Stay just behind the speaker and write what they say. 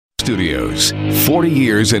Studios. 40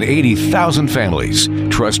 years and 80,000 families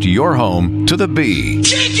trust your home to the B.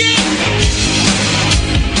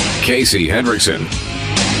 Casey Hendrickson.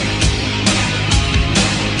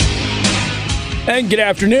 And good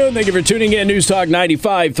afternoon. Thank you for tuning in. News Talk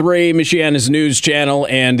 95.3, Michiana's news channel,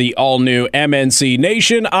 and the all-new MNC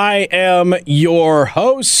Nation. I am your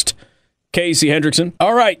host, Casey Hendrickson.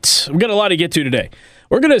 All right, we've got a lot to get to today.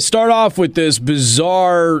 We're going to start off with this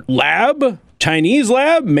bizarre lab, Chinese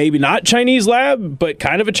lab, maybe not Chinese lab, but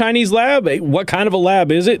kind of a Chinese lab. What kind of a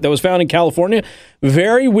lab is it that was found in California?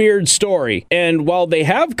 Very weird story. And while they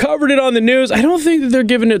have covered it on the news, I don't think that they're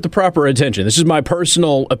giving it the proper attention. This is my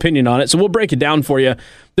personal opinion on it, so we'll break it down for you.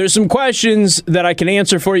 There's some questions that I can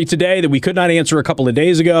answer for you today that we could not answer a couple of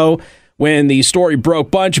days ago when the story broke.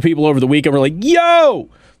 A bunch of people over the weekend were like, yo!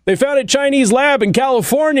 They found a Chinese lab in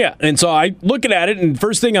California. And so I looking at it, and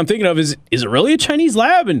first thing I'm thinking of is it really a Chinese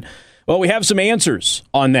lab? And well, we have some answers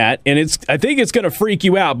on that, and I think it's going to freak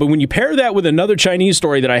you out. But when you pair that with another Chinese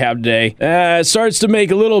story that I have today, it starts to make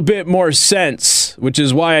a little bit more sense, which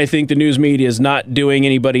is why I think the news media is not doing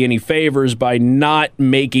anybody any favors by not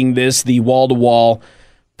making this the wall-to-wall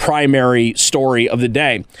primary story of the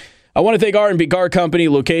day. I want to thank R&B Car Company,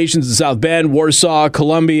 locations in South Bend, Warsaw,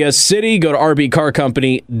 Columbia City. Go to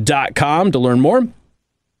rbcarcompany.com to learn more.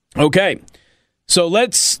 Okay, so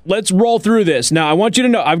let's roll through this. Now, I want you to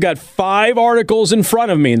know I've got 5 articles in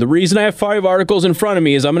front of me. And the reason I have 5 articles in front of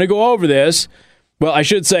me is I'm going to go over this. Well, I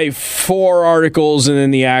should say 4 articles and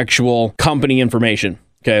then the actual company information.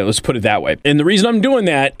 Okay, let's put it that way. And the reason I'm doing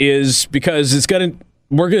that is because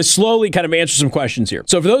we're going to slowly kind of answer some questions here.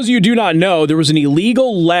 So for those of you who do not know, there was an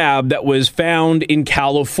illegal lab that was found in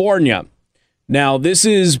California. Now, this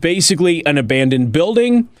is basically an abandoned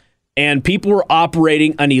building, and people were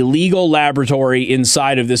operating an illegal laboratory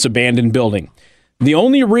inside of this abandoned building. The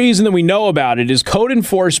only reason that we know about it is code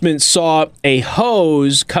enforcement saw a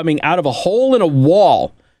hose coming out of a hole in a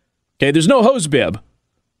wall. Okay, there's no hose bib.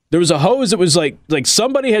 There was a hose that was like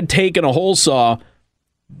somebody had taken a hole saw,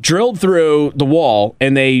 drilled through the wall,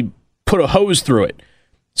 and they put a hose through it.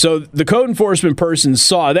 So the code enforcement person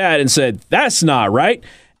saw that and said, that's not right,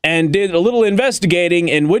 and did a little investigating,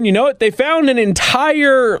 and wouldn't you know it, they found an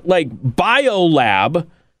entire biolab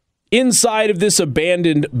inside of this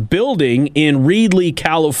abandoned building in Reedley,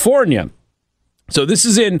 California. So this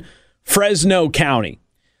is in Fresno County,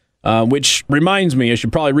 which reminds me, I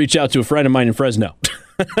should probably reach out to a friend of mine in Fresno.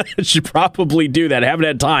 I should probably do that. I haven't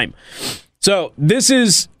had time. So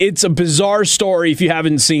it's a bizarre story if you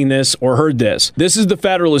haven't seen this or heard this. This is the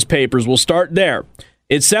Federalist Papers. We'll start there.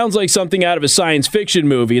 It sounds like something out of a science fiction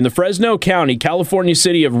movie. In the Fresno County, California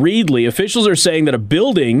city of Reedley, officials are saying that a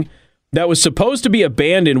building that was supposed to be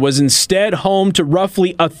abandoned was instead home to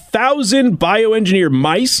roughly 1,000 bioengineered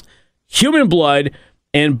mice, human blood,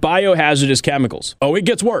 and biohazardous chemicals. Oh, it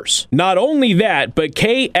gets worse. Not only that, but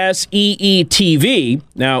KSEE-TV,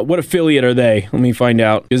 now what affiliate are they? Let me find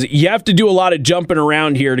out. Because you have to do a lot of jumping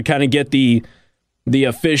around here to kind of get the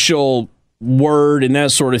official word and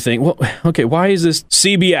that sort of thing. Well, okay, why is this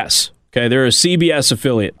CBS? Okay, they're a CBS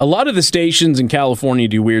affiliate. A lot of the stations in California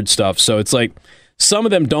do weird stuff, so it's like some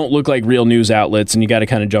of them don't look like real news outlets, and you got to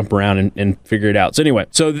kind of jump around and figure it out. So anyway,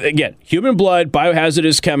 so again, human blood,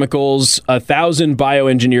 biohazardous chemicals, 1,000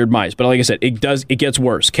 bioengineered mice. But like I said, it gets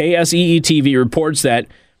worse. KSEE-TV reports that,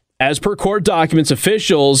 as per court documents,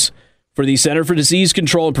 officials for the Center for Disease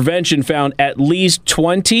Control and Prevention found at least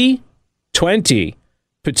 20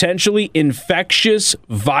 potentially infectious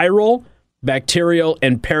viral, bacterial,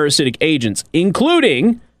 and parasitic agents,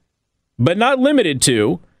 including, but not limited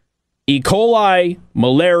to, E. coli,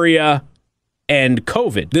 malaria, and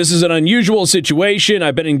COVID. This is an unusual situation.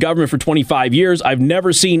 I've been in government for 25 years. I've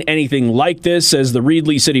never seen anything like this, says the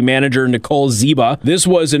Reedley city manager, Nicole Ziba. This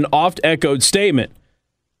was an oft-echoed statement.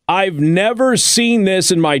 I've never seen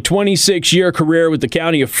this in my 26-year career with the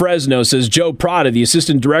county of Fresno, says Joe Prada, the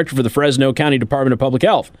assistant director for the Fresno County Department of Public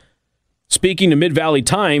Health. Speaking to Mid-Valley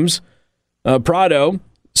Times, Prado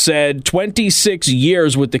said 26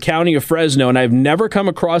 years with the county of Fresno, and I've never come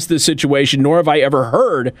across this situation, nor have I ever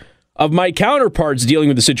heard of my counterparts dealing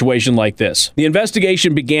with a situation like this. The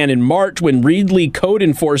investigation began in March when Reedley code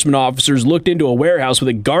enforcement officers looked into a warehouse with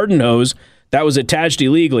a garden hose that was attached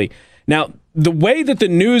illegally. Now, the way that the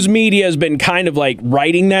news media has been kind of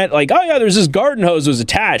writing that, oh yeah, there's this garden hose was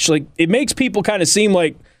attached, it makes people kind of seem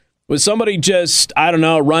like, was somebody just, I don't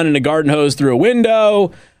know, running a garden hose through a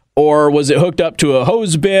window? Or was it hooked up to a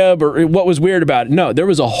hose bib? Or what was weird about it? No, there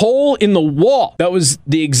was a hole in the wall that was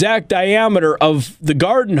the exact diameter of the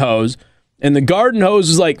garden hose. And the garden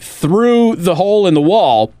hose was through the hole in the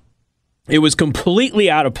wall. It was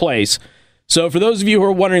completely out of place. So for those of you who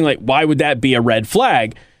are wondering, like, why would that be a red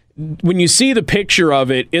flag? When you see the picture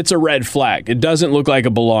of it, it's a red flag. It doesn't look like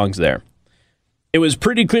it belongs there. It was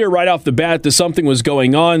pretty clear right off the bat that something was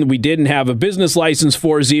going on. We didn't have a business license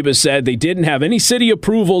for, Zeba said. They didn't have any city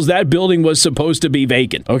approvals. That building was supposed to be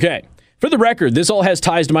vacant. Okay. For the record, this all has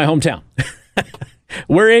ties to my hometown.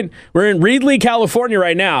 We're in Reedley, California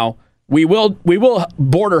right now. We will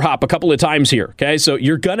border hop a couple of times here, okay? So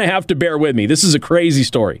you're going to have to bear with me. This is a crazy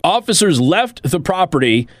story. Officers left the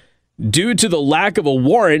property due to the lack of a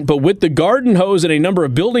warrant, but with the garden hose and a number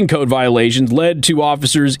of building code violations led to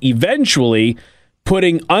officers eventually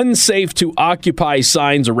putting unsafe to occupy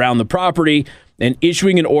signs around the property and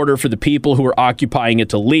issuing an order for the people who are occupying it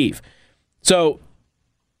to leave. So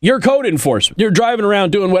you're code enforcement. You're driving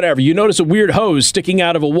around doing whatever. You notice a weird hose sticking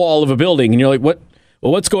out of a wall of a building, and you're like, what?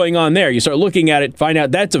 Well, what's going on there? You start looking at it, find out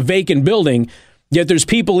that's a vacant building, yet there's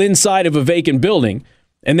people inside of a vacant building.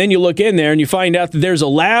 And then you look in there and you find out that there's a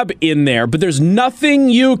lab in there, but there's nothing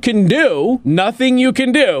you can do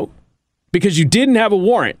because you didn't have a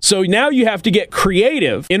warrant. So now you have to get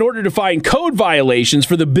creative in order to find code violations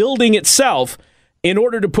for the building itself in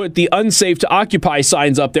order to put the unsafe to occupy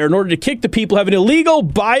signs up there, in order to kick the people who have an illegal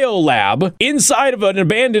biolab inside of an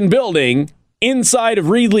abandoned building inside of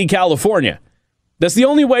Reedley, California. That's the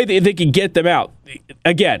only way that they could get them out.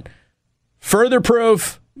 Again, further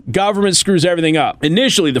proof, government screws everything up.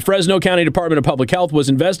 Initially, the Fresno County Department of Public Health was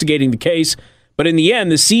investigating the case, but in the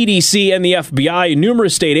end, the CDC and the FBI and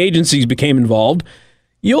numerous state agencies became involved.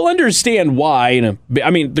 You'll understand why.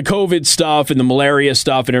 I mean, the COVID stuff and the malaria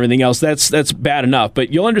stuff and everything else, that's bad enough.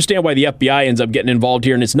 But you'll understand why the FBI ends up getting involved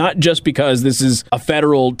here. And it's not just because this is a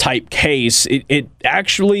federal type case. It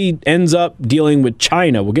actually ends up dealing with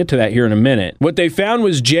China. We'll get to that here in a minute. What they found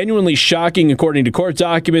was genuinely shocking. According to court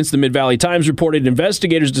documents, the Mid-Valley Times reported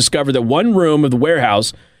investigators discovered that one room of the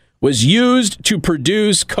warehouse was used to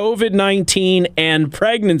produce COVID-19 and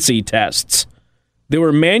pregnancy tests. They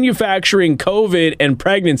were manufacturing COVID and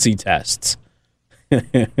pregnancy tests.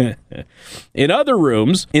 In other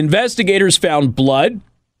rooms, investigators found blood,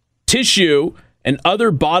 tissue, and other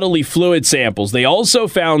bodily fluid samples. They also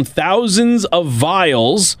found thousands of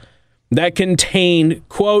vials that contained,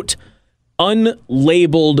 quote,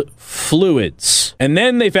 unlabeled fluids. And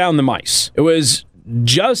then they found the mice. It was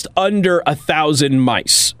just under 1,000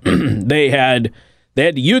 mice. They had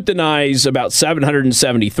to euthanize about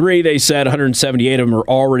 773. They said 178 of them are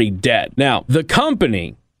already dead. Now, the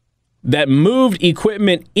company that moved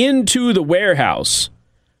equipment into the warehouse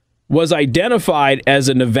was identified as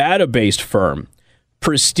a Nevada-based firm,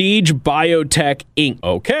 Prestige Biotech Inc.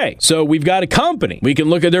 Okay, so we've got a company. We can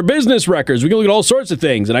look at their business records. We can look at all sorts of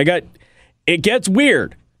things. And it gets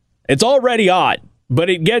weird. It's already odd, but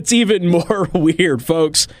it gets even more weird,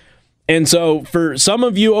 folks. And so for some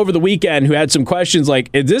of you over the weekend who had some questions like,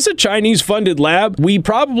 is this a Chinese-funded lab? We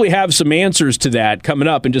probably have some answers to that coming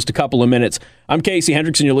up in just a couple of minutes. I'm Casey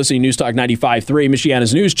Hendrickson. You're listening to News Talk 95.3,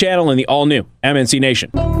 Michiana's news channel, and the all-new MNC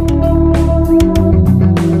Nation.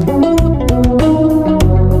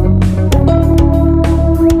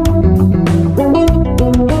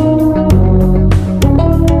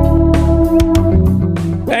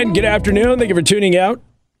 And good afternoon. Thank you for tuning out.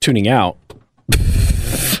 Tuning out?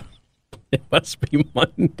 It must be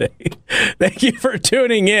Monday. Thank you for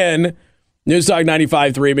tuning in. News Talk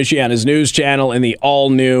 95.3, Michiana's news channel, and the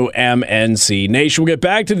all-new MNC Nation. We'll get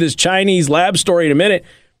back to this Chinese lab story in a minute.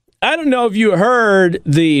 I don't know if you heard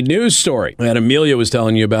the news story that Amelia was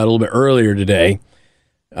telling you about a little bit earlier today.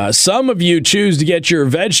 Some of you choose to get your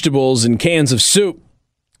vegetables in cans of soup,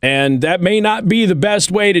 and that may not be the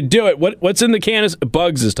best way to do it. What's in the can is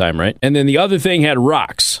bugs this time, right? And then the other thing had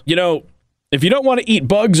rocks. You know, if you don't want to eat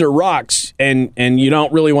bugs or rocks and you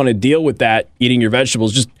don't really want to deal with that eating your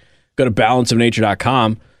vegetables, just go to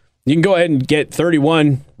balanceofnature.com. You can go ahead and get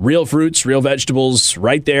 31 real fruits, real vegetables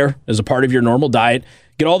right there as a part of your normal diet.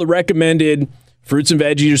 Get all the recommended fruits and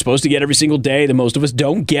veggies you're supposed to get every single day that most of us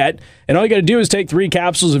don't get. And all you got to do is take 3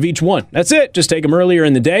 capsules of each one. That's it. Just take them earlier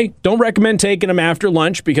in the day. Don't recommend taking them after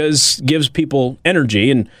lunch because it gives people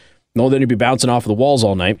energy and know that you'll be bouncing off of the walls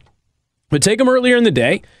all night. But take them earlier in the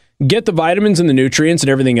day. Get the vitamins and the nutrients and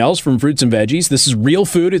everything else from fruits and veggies. This is real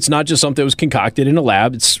food. It's not just something that was concocted in a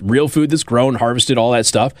lab. It's real food that's grown, harvested, all that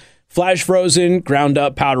stuff. Flash frozen, ground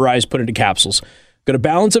up, powderized, put into capsules. Go to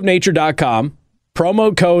balanceofnature.com.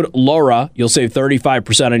 Promo code Laura. You'll save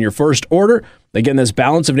 35% on your first order. Again, that's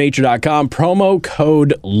balanceofnature.com. Promo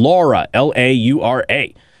code Laura, Laura.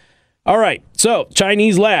 All right, so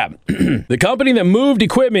Chinese lab. The company that moved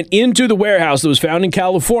equipment into the warehouse that was found in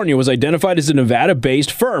California was identified as a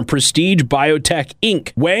Nevada-based firm, Prestige Biotech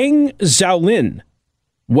Inc. Wang Xiaolin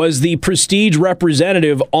was the Prestige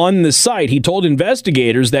representative on the site. He told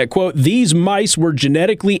investigators that, quote, these mice were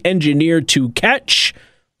genetically engineered to catch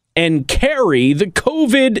and carry the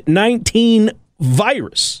COVID-19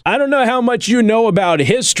 virus. I don't know how much you know about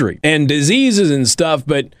history and diseases and stuff,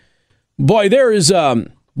 but boy, there is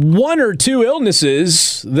one or two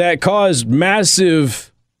illnesses that caused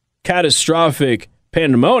massive catastrophic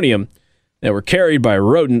pandemonium that were carried by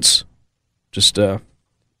rodents. Just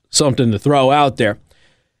something to throw out there.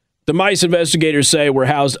 The mice, investigators say, were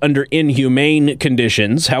housed under inhumane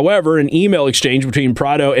conditions. However, an email exchange between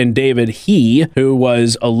Prado and David He, who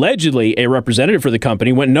was allegedly a representative for the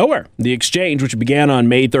company, went nowhere. The exchange, which began on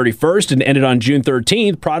May 31st and ended on June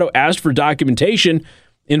 13th, Prado asked for documentation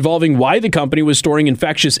involving why the company was storing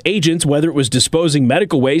infectious agents, whether it was disposing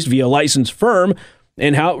medical waste via a licensed firm,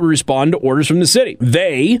 and how it would respond to orders from the city.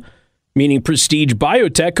 They, meaning Prestige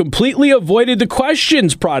Biotech, completely avoided the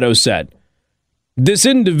questions, Prado said. This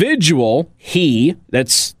individual, he,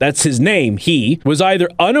 that's his name, he, was either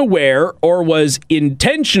unaware or was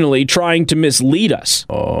intentionally trying to mislead us.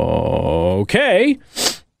 Okay.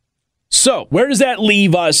 So, where does that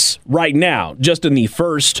leave us right now, just in the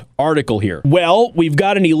first article here? Well, we've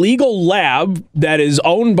got an illegal lab that is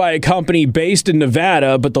owned by a company based in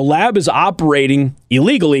Nevada, but the lab is operating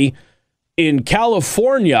illegally in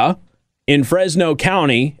California, in Fresno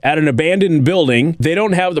County, at an abandoned building. They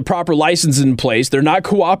don't have the proper license in place. They're not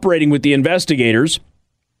cooperating with the investigators.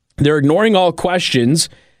 They're ignoring all questions.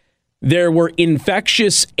 There were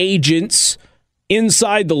infectious agents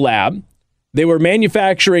inside the lab. They were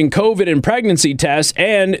manufacturing COVID and pregnancy tests,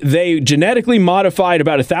 and they genetically modified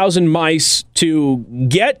about 1,000 mice to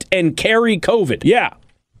get and carry COVID. Yeah,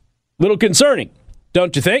 little concerning,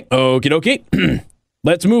 don't you think? Okie dokie.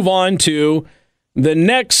 Let's move on to the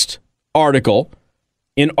next article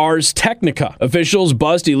in Ars Technica. Officials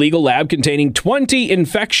bust illegal lab containing 20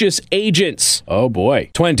 infectious agents. Oh boy,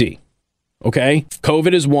 20. Okay,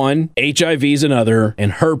 COVID is one, HIV is another,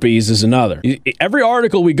 and herpes is another. Every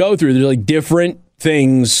article we go through, there's like different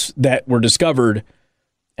things that were discovered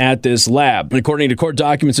at this lab. According to court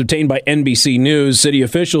documents obtained by NBC News, city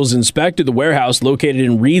officials inspected the warehouse located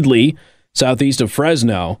in Reedley, southeast of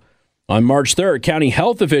Fresno, on March 3rd. County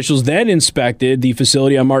health officials then inspected the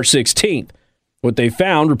facility on March 16th. What they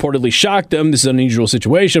found reportedly shocked them. This is an unusual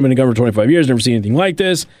situation. I've been in government for 25 years, never seen anything like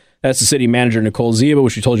this. That's the city manager, Nicole Ziba,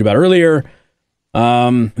 which we told you about earlier.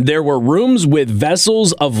 There were rooms with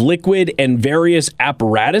vessels of liquid and various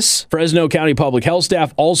apparatus. Fresno County Public Health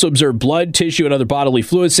staff also observed blood, tissue, and other bodily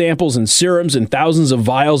fluid samples and serums and thousands of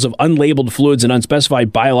vials of unlabeled fluids and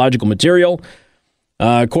unspecified biological material.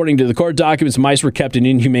 According to the court documents, mice were kept in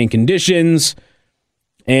inhumane conditions.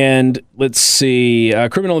 And let's see,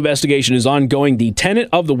 criminal investigation is ongoing. The tenant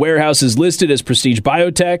of the warehouse is listed as Prestige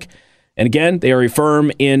Biotech. And again, they are a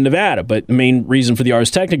firm in Nevada. But the main reason for the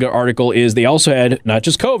Ars Technica article is they also had not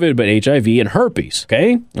just COVID, but HIV and herpes.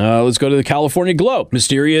 Okay, let's go to the California Globe.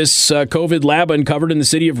 Mysterious COVID lab uncovered in the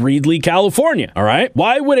city of Reedley, California. All right.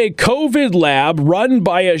 Why would a COVID lab run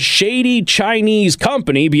by a shady Chinese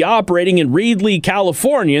company be operating in Reedley,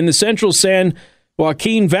 California, in the central San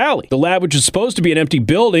Joaquin Valley? The lab, which is supposed to be an empty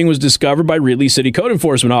building, was discovered by Reedley City code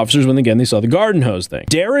enforcement officers when, again, they saw the garden hose thing.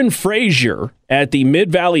 Darren Frazier at the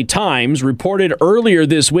Mid-Valley Times reported earlier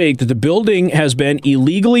this week that the building has been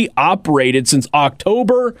illegally operated since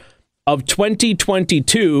October of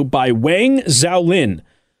 2022 by Wang Xiaolin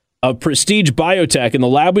of Prestige Biotech, and the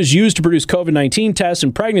lab was used to produce COVID-19 tests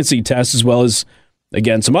and pregnancy tests, as well as,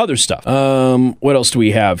 again, some other stuff. What else do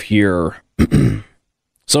we have here?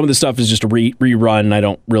 Some of this stuff is just a rerun. I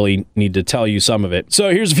don't really need to tell you some of it.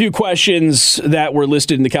 So here's a few questions that were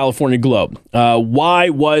listed in the California Globe. Why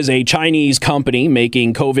was a Chinese company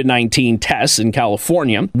making COVID-19 tests in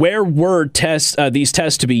California? Where were these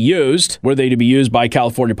tests to be used? Were they to be used by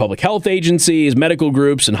California public health agencies, medical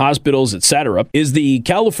groups, and hospitals, etc.? Is the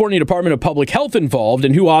California Department of Public Health involved,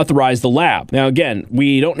 and who authorized the lab? Now, again,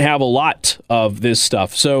 we don't have a lot of this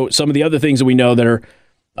stuff. So some of the other things that we know that are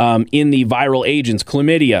in the viral agents: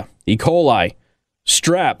 chlamydia, E. coli,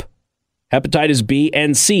 strep, hepatitis B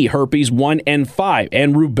and C, herpes 1 and 5,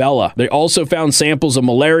 and rubella. They also found samples of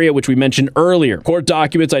malaria, which we mentioned earlier. Court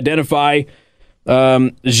documents identify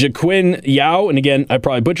Jiquin Yao, and again, I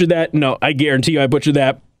probably butchered that. No, I guarantee you I butchered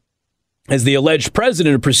that, as the alleged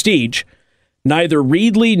president of Prestige. Neither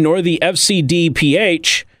Reedley nor the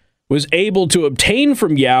FCDPH was able to obtain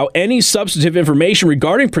from Yao any substantive information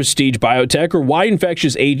regarding Prestige Biotech or why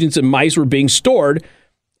infectious agents and mice were being stored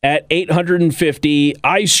at 850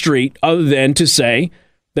 I Street, other than to say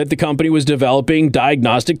that the company was developing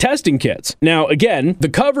diagnostic testing kits. Now, again, the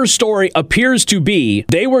cover story appears to be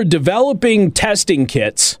they were developing testing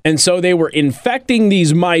kits, and so they were infecting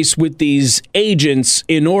these mice with these agents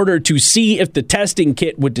in order to see if the testing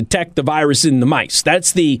kit would detect the virus in the mice.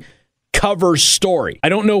 That's the cover story. I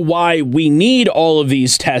don't know why we need all of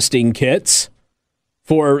these testing kits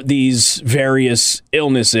for these various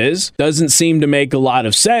illnesses. Doesn't seem to make a lot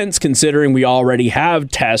of sense considering we already have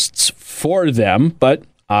tests for them, but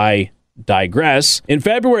I digress. In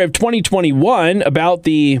February of 2021, about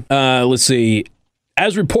the,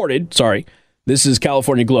 as reported, this is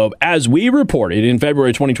California Globe, as we reported in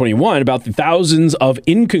February 2021 about the thousands of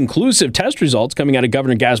inconclusive test results coming out of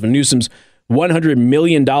Governor Gavin Newsom's $100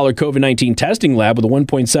 million COVID-19 testing lab with a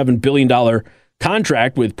 $1.7 billion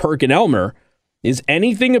contract with Perk and Elmer. Is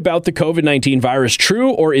anything about the COVID-19 virus true,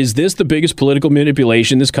 or is this the biggest political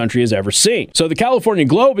manipulation this country has ever seen? So the California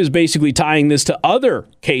Globe is basically tying this to other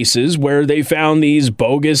cases where they found these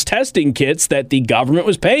bogus testing kits that the government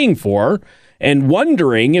was paying for and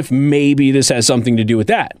wondering if maybe this has something to do with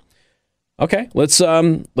that. Okay, let's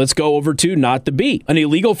go over to Not the Beat. An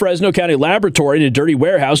illegal Fresno County laboratory in a dirty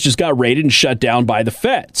warehouse just got raided and shut down by the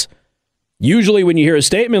feds. Usually when you hear a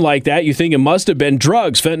statement like that, you think it must have been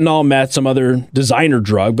drugs, fentanyl, meth, some other designer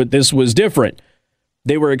drug, but this was different.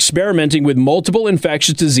 They were experimenting with multiple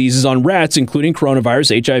infectious diseases on rats, including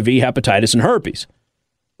coronavirus, HIV, hepatitis, and herpes.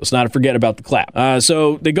 Let's not forget about the clap.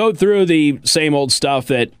 So they go through the same old stuff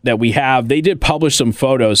that we have. They did publish some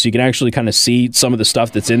photos, so you can actually kind of see some of the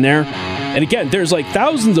stuff that's in there. And again, there's like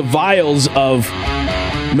thousands of vials of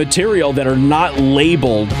material that are not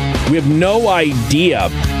labeled. We have no idea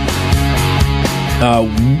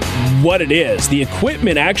what it is. The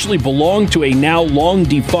equipment actually belonged to a now long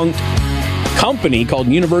defunct company called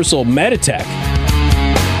Universal Meditech.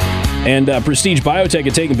 And Prestige Biotech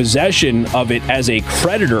had taken possession of it as a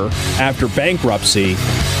creditor after bankruptcy.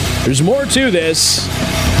 There's more to this.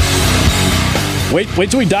 Wait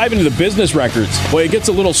till we dive into the business records. Boy, it gets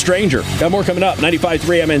a little stranger. Got more coming up.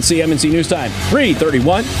 95.3 MNC News Time,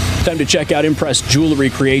 3:31. Time to check out Impress Jewelry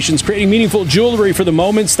Creations, creating meaningful jewelry for the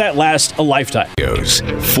moments that last a lifetime.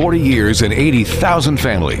 40 years and 80,000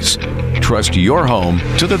 families. Trust your home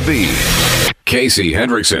to the B. Casey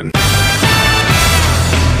Hendrickson.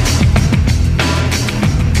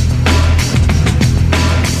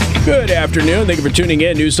 Good afternoon. Thank you for tuning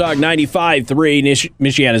in. News Talk 95.3,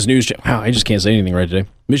 Michiana's News Channel. Wow, I just can't say anything right today.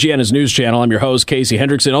 Michiana's News Channel. I'm your host, Casey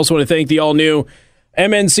Hendrickson. Also want to thank the all-new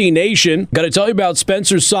MNC Nation. Got to tell you about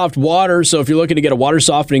Spencer's Soft Water. So if you're looking to get a water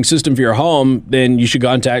softening system for your home, then you should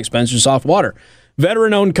contact Spencer's Soft Water.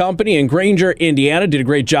 Veteran-owned company in Granger, Indiana. Did a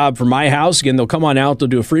great job for my house. Again, they'll come on out. They'll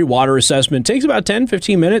do a free water assessment. Takes about 10,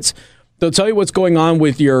 15 minutes. They'll tell you what's going on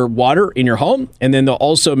with your water in your home, and then they'll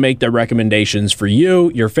also make their recommendations for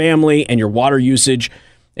you, your family, and your water usage.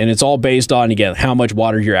 And it's all based on, again, how much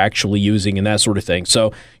water you're actually using and that sort of thing.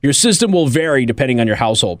 So your system will vary depending on your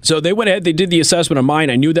household. So they went ahead, they did the assessment of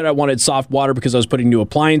mine. I knew that I wanted soft water because I was putting new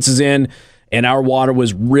appliances in, and our water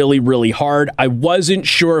was really, really hard. I wasn't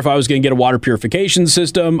sure if I was going to get a water purification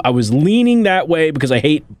system. I was leaning that way because I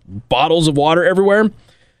hate bottles of water everywhere.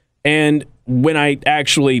 And when I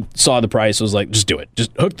actually saw the price, I was like, just do it.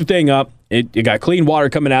 Just hook the thing up. It got clean water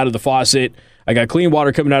coming out of the faucet. I got clean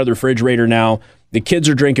water coming out of the refrigerator now. The kids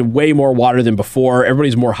are drinking way more water than before.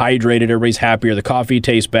 Everybody's more hydrated. Everybody's happier. The coffee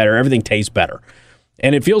tastes better. Everything tastes better.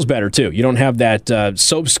 And it feels better, too. You don't have that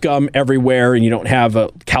soap scum everywhere, and you don't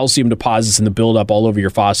have calcium deposits in the buildup all over your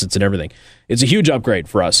faucets and everything. It's a huge upgrade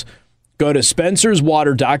for us. Go to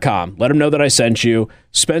spencerswater.com. Let them know that I sent you.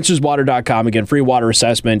 Spencerswater.com. Again, free water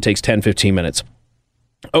assessment. Takes 10, 15 minutes.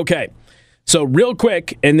 Okay, so real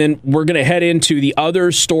quick, and then we're going to head into the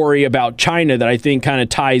other story about China that I think kind of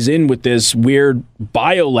ties in with this weird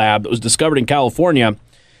biolab that was discovered in California.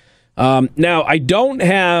 Now, I don't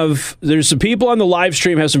have... There's some people on the live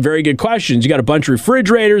stream have some very good questions. You got a bunch of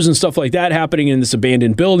refrigerators and stuff like that happening in this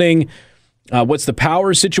abandoned building. What's the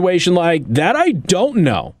power situation like? That I don't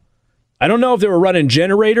know. I don't know if they were running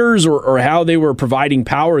generators or how they were providing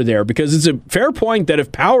power there, because it's a fair point that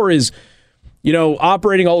if power is,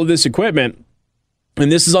 operating all of this equipment,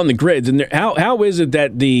 and this is on the grids, and how is it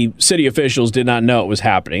that the city officials did not know it was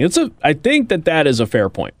happening? I think that is a fair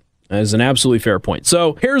point. That is an absolutely fair point.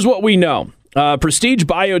 So here's what we know. Prestige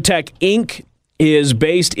Biotech, Inc. is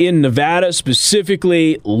based in Nevada,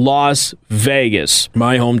 specifically Las Vegas,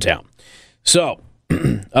 my hometown. So,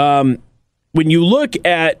 when you look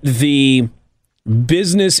at the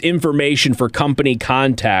business information for company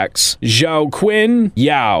contacts, Zhao Qin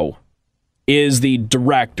Yao is the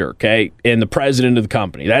director, okay, and the president of the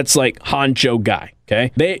company. That's like honcho guy,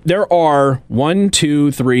 okay? There are 1,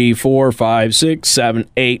 2, 3, 4, 5, 6, 7,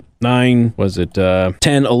 8, 9,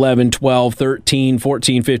 10, 11, 12, 13,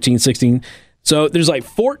 14, 15, 16. So there's like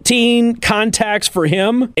 14 contacts for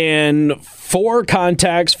him and 4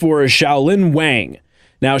 contacts for Xiaolin Wang.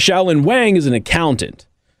 Now, Xiaolin Wang is an accountant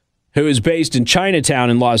who is based in Chinatown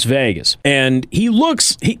in Las Vegas. And he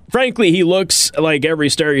looks like every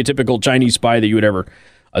stereotypical Chinese spy that you would ever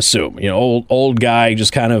assume. You know, old guy,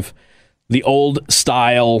 just kind of the old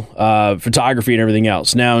style photography and everything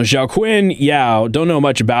else. Now, Xiaoqun Yao, don't know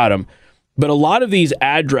much about him, but a lot of these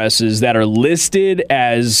addresses that are listed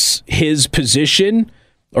as his position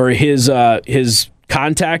or his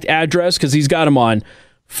contact address, because he's got them on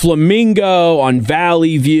Flamingo, on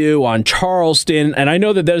Valley View, on Charleston, and I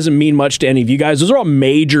know that doesn't mean much to any of you guys. Those are all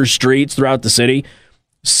major streets throughout the city.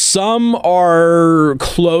 Some are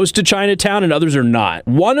close to Chinatown and others are not.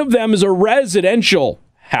 One of them is a residential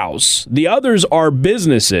house. The others are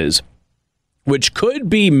businesses, which could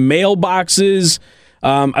be mailboxes.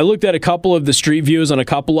 I looked at a couple of the street views on a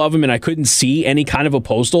couple of them, and I couldn't see any kind of a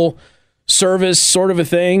postal service sort of a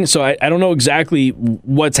thing. So I don't know exactly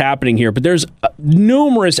what's happening here, but there's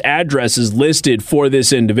numerous addresses listed for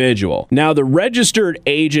this individual. Now, the registered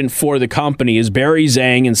agent for the company is Barry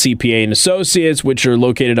Zhang and CPA and Associates, which are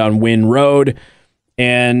located on Wynn Road.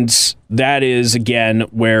 And that is, again,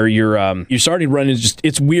 where you're starting to run into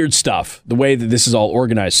it's weird stuff, the way that this is all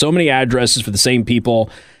organized. So many addresses for the same people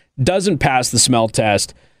doesn't pass the smell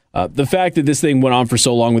test. The fact that this thing went on for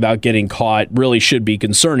so long without getting caught really should be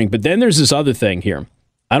concerning. But then there's this other thing here.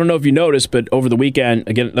 I don't know if you noticed, but over the weekend,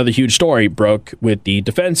 again, another huge story broke with the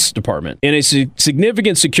Defense Department. In a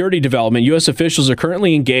significant security development, U.S. officials are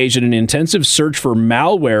currently engaged in an intensive search for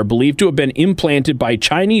malware believed to have been implanted by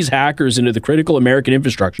Chinese hackers into the critical American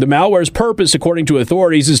infrastructure. The malware's purpose, according to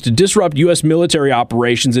authorities, is to disrupt U.S. military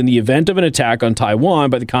operations in the event of an attack on Taiwan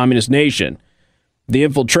by the communist nation. The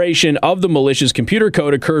infiltration of the malicious computer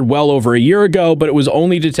code occurred well over a year ago, but it was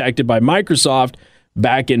only detected by Microsoft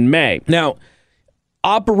back in May. Now,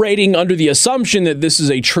 operating under the assumption that this is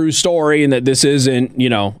a true story and that this isn't,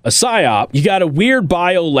 a psyop, you got a weird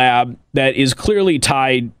biolab that is clearly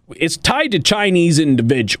tied to Chinese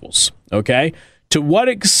individuals, okay? To what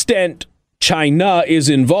extent China is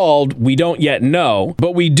involved, we don't yet know,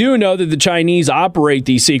 but we do know that the Chinese operate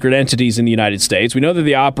these secret entities in the United States. We know that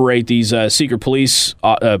they operate these secret police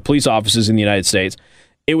offices in the United States.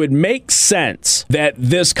 It would make sense that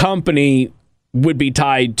this company would be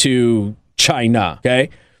tied to China, okay?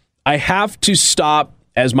 I have to stop,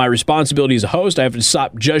 as my responsibility as a host, I have to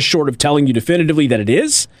stop just short of telling you definitively that it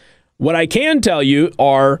is. What I can tell you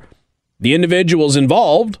are the individuals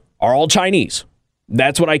involved are all Chinese.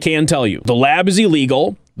 That's what I can tell you. The lab is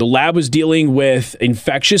illegal. The lab was dealing with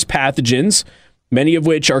infectious pathogens, many of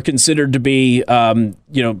which are considered to be,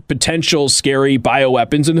 potential scary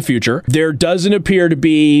bioweapons in the future. There doesn't appear to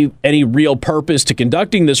be any real purpose to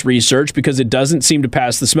conducting this research because it doesn't seem to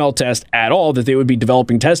pass the smell test at all that they would be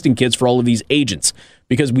developing testing kits for all of these agents,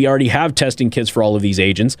 because we already have testing kits for all of these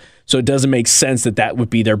agents. So it doesn't make sense that that would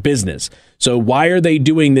be their business. So why are they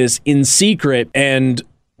doing this in secret and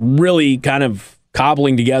really kind of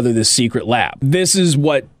cobbling together this secret lab? This is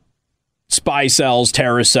what spy cells,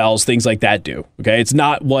 terrorist cells, things like that do. Okay, it's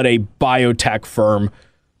not what a biotech firm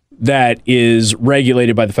that is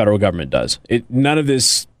regulated by the federal government does. None of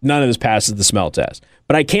this passes the smell test.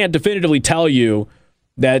 But I can't definitively tell you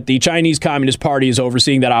that the Chinese Communist Party is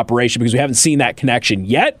overseeing that operation because we haven't seen that connection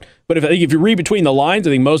yet. But if you read between the lines,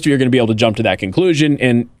 I think most of you are going to be able to jump to that conclusion,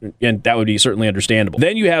 and that would be certainly understandable.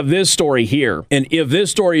 Then you have this story here. And if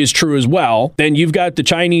this story is true as well, then you've got the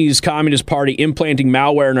Chinese Communist Party implanting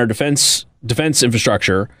malware in our defense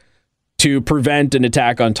infrastructure to prevent an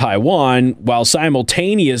attack on Taiwan while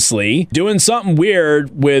simultaneously doing something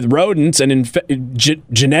weird with rodents and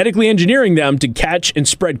genetically engineering them to catch and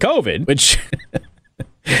spread COVID, which...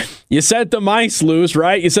 You set the mice loose,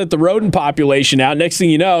 right? You set the rodent population out. Next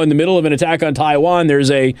thing you know, in the middle of an attack on Taiwan,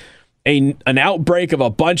 there's an outbreak of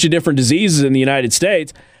a bunch of different diseases in the United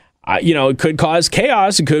States. It could cause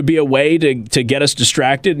chaos. It could be a way to get us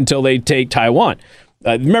distracted until they take Taiwan.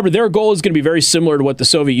 Remember, their goal is going to be very similar to what the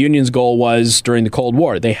Soviet Union's goal was during the Cold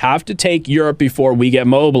War. They have to take Europe before we get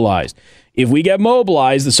mobilized. If we get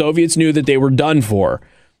mobilized, the Soviets knew that they were done for.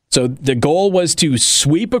 So the goal was to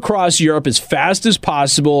sweep across Europe as fast as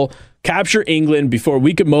possible, capture England before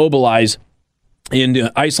we could mobilize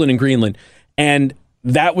into Iceland and Greenland. And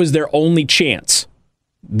that was their only chance.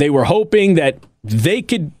 They were hoping that they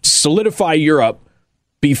could solidify Europe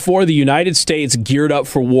before the United States geared up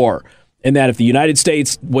for war. and that if the United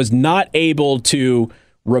States was not able to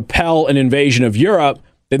repel an invasion of Europe,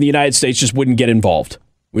 then the United States just wouldn't get involved.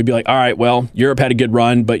 We'd be like, all right, well, Europe had a good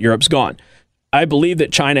run, but Europe's gone. I believe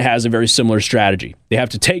that China has a very similar strategy. They have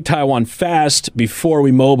to take Taiwan fast before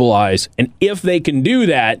we mobilize. And if they can do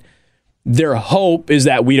that, their hope is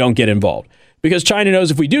that we don't get involved. Because China knows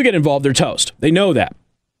if we do get involved, they're toast. They know that.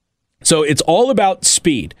 So it's all about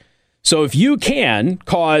speed. So if you can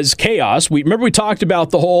cause chaos, remember we talked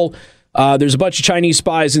about the whole, there's a bunch of Chinese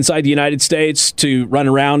spies inside the United States to run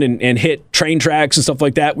around and hit train tracks and stuff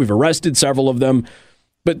like that. We've arrested several of them.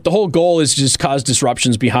 But the whole goal is to just cause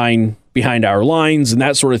disruptions behind our lines and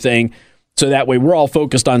that sort of thing. So that way we're all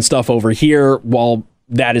focused on stuff over here while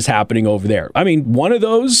that is happening over there. I mean, one of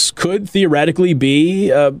those could theoretically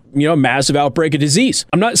be a massive outbreak of disease.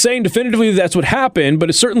 I'm not saying definitively that that's what happened, but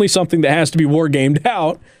it's certainly something that has to be war gamed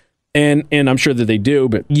out. And I'm sure that they do,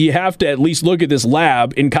 but you have to at least look at this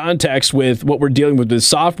lab in context with what we're dealing with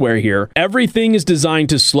software here. Everything is designed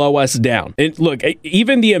to slow us down. And look,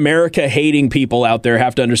 even the America-hating people out there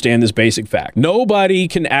have to understand this basic fact. Nobody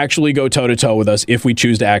can actually go toe-to-toe with us if we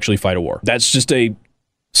choose to actually fight a war. That's just a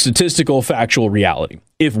statistical, factual reality.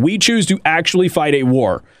 If we choose to actually fight a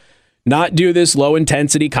war, not do this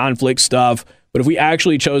low-intensity conflict stuff, but if we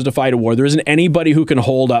actually chose to fight a war, there isn't anybody who can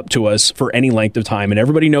hold up to us for any length of time, and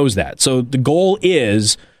everybody knows that. So the goal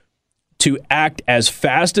is to act as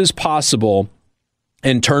fast as possible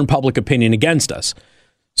and turn public opinion against us.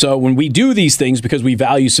 So when we do these things because we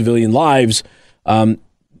value civilian lives,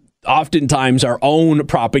 oftentimes our own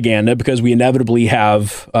propaganda, because we inevitably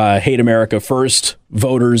have hate America first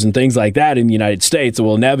voters and things like that in the United States that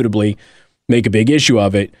will inevitably make a big issue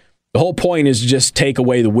of it. The whole point is to just take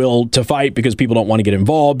away the will to fight because people don't want to get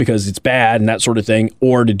involved because it's bad and that sort of thing,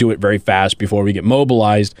 or to do it very fast before we get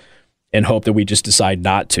mobilized and hope that we just decide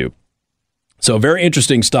not to. So very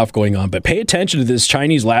interesting stuff going on, but pay attention to this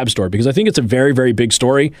Chinese lab story because I think it's a very, very big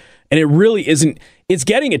story, and it really isn't. It's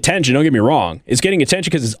getting attention, don't get me wrong. It's getting attention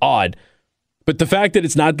because it's odd, but the fact that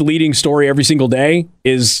it's not the leading story every single day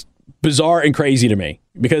is bizarre and crazy to me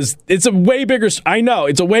because it's a way bigger. I know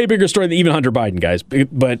it's a way bigger story than even Hunter Biden, guys,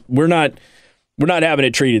 but we're not having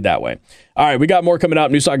it treated that way. All right, we got more coming up.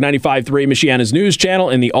 News Talk 95.3, Michiana's news channel,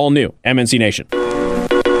 and the all-new MNC Nation.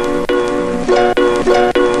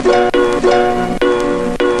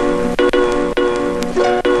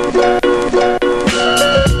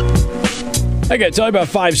 I got to tell you about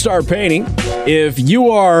 5-Star Painting. If you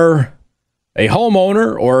are a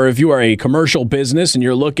homeowner or if you are a commercial business and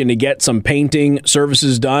you're looking to get some painting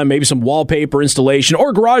services done, maybe some wallpaper installation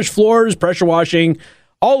or garage floors, pressure washing,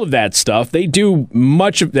 all of that stuff, they do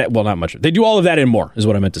much of that. Well, not much. They do all of that and more is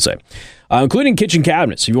what I meant to say, including kitchen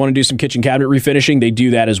cabinets. If you want to do some kitchen cabinet refinishing, they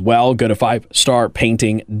do that as well. Go to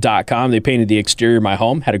 5starpainting.com. They painted the exterior of my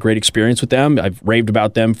home. Had a great experience with them. I've raved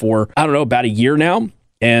about them for, about a year now,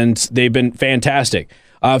 and they've been fantastic.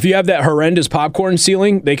 If you have that horrendous popcorn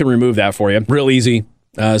ceiling, they can remove that for you. Real easy,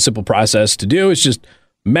 simple process to do. It's just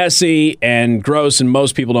messy and gross, and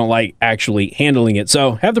most people don't like actually handling it.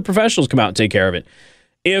 So have the professionals come out and take care of it.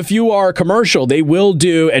 If you are commercial, they will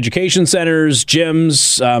do education centers,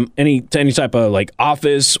 gyms, any type of like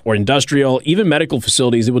office or industrial, even medical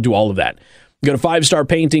facilities. They will do all of that. Go to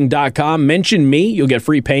 5starpainting.com. Mention me. You'll get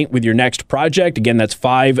free paint with your next project. Again, that's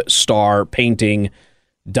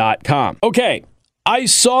 5starpainting.com. Okay. I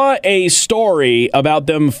saw a story about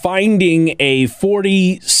them finding a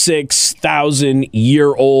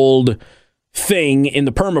 46,000-year-old thing in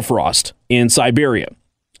the permafrost in Siberia.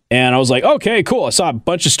 And I was like, okay, cool. I saw a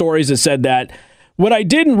bunch of stories that said that. What I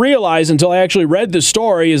didn't realize until I actually read the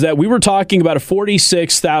story is that we were talking about a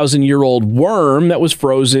 46,000-year-old worm that was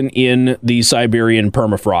frozen in the Siberian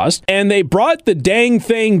permafrost. And they brought the dang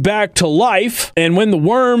thing back to life. And when the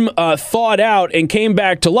worm thawed out and came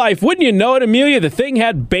back to life, wouldn't you know it, Amelia, the thing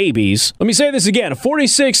had babies. Let me say this again. A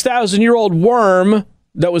 46,000-year-old worm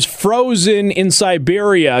that was frozen in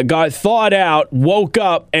Siberia got thawed out, woke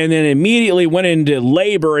up, and then immediately went into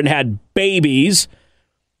labor and had babies.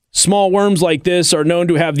 Small worms like this are known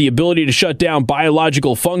to have the ability to shut down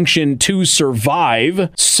biological function to survive.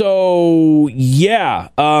 So, yeah,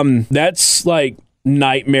 that's like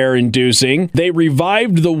nightmare-inducing. They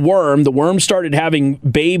revived the worm. The worm started having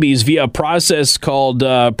babies via a process called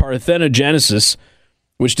parthenogenesis,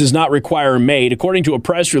 which does not require a mate. According to a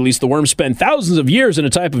press release, the worm spent thousands of years in a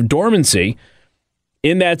type of dormancy.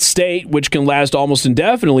 In that state, which can last almost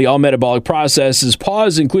indefinitely, all metabolic processes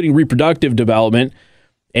pause, including reproductive development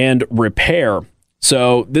and repair.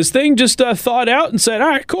 So this thing just thawed out and said, all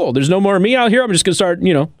right, cool. There's no more me out here. I'm just going to start,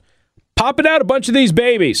 popping out a bunch of these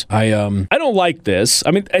babies. I don't like this.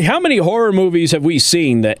 I mean, how many horror movies have we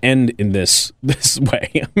seen that end in this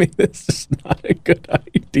way? I mean, this is not a good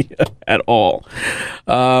idea at all.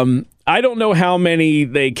 I don't know how many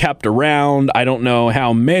they kept around. I don't know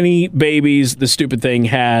how many babies the stupid thing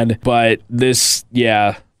had, but this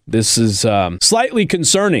is slightly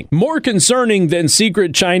concerning. More concerning than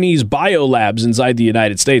secret Chinese biolabs inside the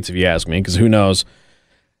United States, if you ask me, because who knows?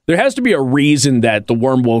 There has to be a reason that the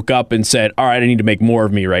worm woke up and said, all right, I need to make more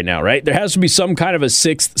of me right now, right? There has to be some kind of a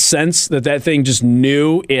sixth sense that thing just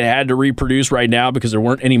knew it had to reproduce right now because there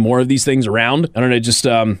weren't any more of these things around. I don't know, it just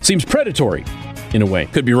seems predatory in a way.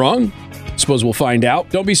 Could be wrong. Suppose we'll find out.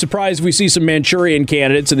 Don't be surprised if we see some Manchurian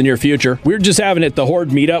candidates in the near future. We were just having at the Horde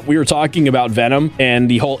meetup. We were talking about Venom and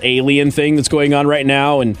the whole alien thing that's going on right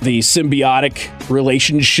now and the symbiotic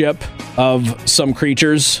relationship of some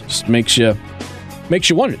creatures. Just makes you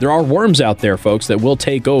wonder. There are worms out there, folks, that will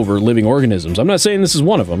take over living organisms. I'm not saying this is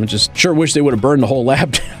one of them. I just sure wish they would have burned the whole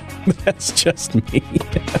lab down. That's just me.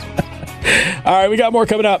 All right, we got more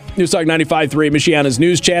coming up. News Talk 95.3, Michiana's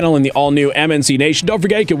news channel and the all-new MNC Nation. Don't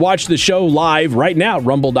forget, you can watch the show live right now,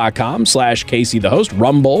 rumble.com/Casey the host,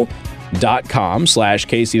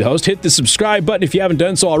 rumble.com/Casey the host. Hit the subscribe button if you haven't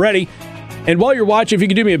done so already. And while you're watching, if you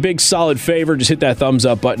could do me a big solid favor, just hit that thumbs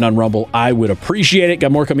up button on Rumble. I would appreciate it.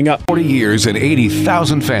 Got more coming up. 40 years and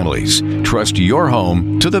 80,000 families. Trust your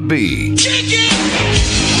home to the bee.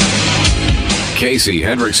 Casey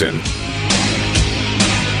Hendrickson.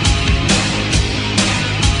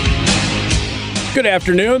 Good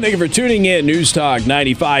afternoon. Thank you for tuning in. News Talk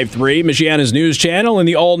 95.3, Michiana's news channel and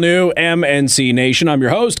the all-new MNC Nation. I'm your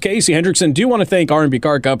host, Casey Hendrickson. Do want to thank R&B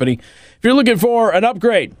Car Company. If you're looking for an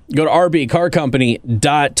upgrade, go to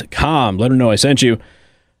rbcarcompany.com. Let them know I sent you.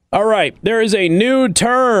 All right. There is a new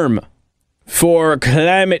term for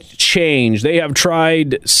climate change. They have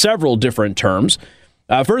tried several different terms.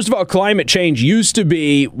 First of all, climate change used to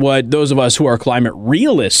be what those of us who are climate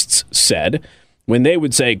realists said. When they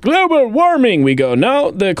would say global warming, we go,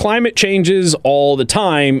 no, the climate changes all the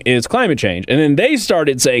time. It's climate change. And then they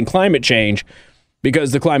started saying climate change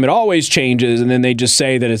because the climate always changes. And then they just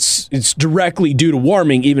say that it's directly due to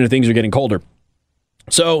warming, even if things are getting colder.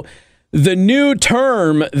 So the new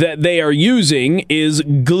term that they are using is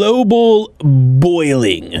global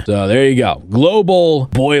boiling. So there you go. Global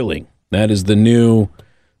boiling. That is the new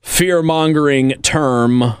fear-mongering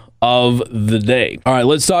term of the day. All right,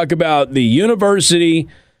 let's talk about the University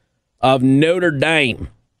of Notre Dame.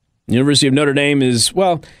 The University of Notre Dame is,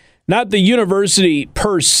 well, not the university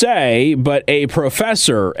per se, but a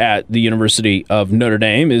professor at the University of Notre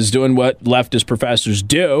Dame is doing what leftist professors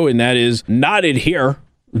do, and that is not adhere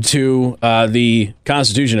to the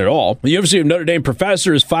Constitution at all. The University of Notre Dame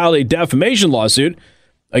professor has filed a defamation lawsuit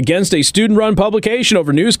against a student-run publication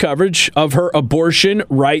over news coverage of her abortion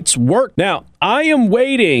rights work. Now, I am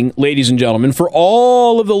waiting, ladies and gentlemen, for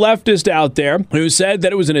all of the leftists out there who said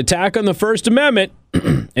that it was an attack on the First Amendment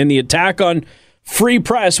and the attack on free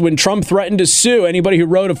press when Trump threatened to sue anybody who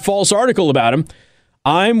wrote a false article about him.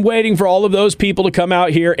 I'm waiting for all of those people to come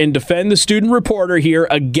out here and defend the student reporter here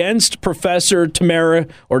against Professor Tamara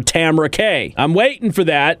Kay. I'm waiting for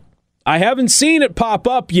that. I haven't seen it pop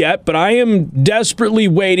up yet, but I am desperately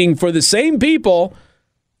waiting for the same people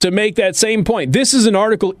to make that same point. This is an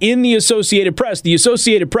article in the Associated Press. The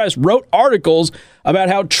Associated Press wrote articles about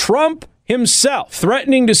how Trump himself,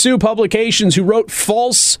 threatening to sue publications who wrote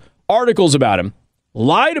false articles about him,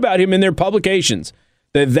 lied about him in their publications,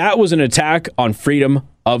 that was an attack on freedom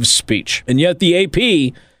of speech. And yet the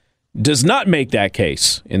AP does not make that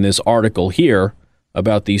case in this article here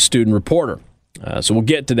about the student reporter. So we'll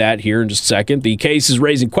get to that here in just a second. The case is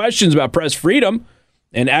raising questions about press freedom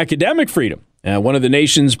and academic freedom at one of the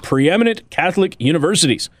nation's preeminent Catholic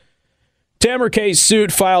universities. Tamara Kay's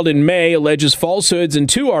suit filed in May alleges falsehoods in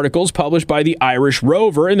two articles published by the Irish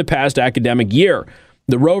Rover in the past academic year.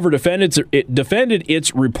 The Rover defended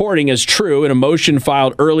its reporting as true in a motion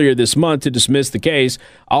filed earlier this month to dismiss the case.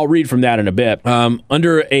 I'll read from that in a bit.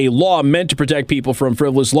 Under a law meant to protect people from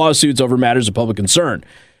frivolous lawsuits over matters of public concern.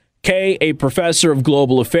 Kay, a professor of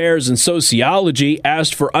global affairs and sociology,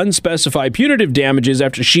 asked for unspecified punitive damages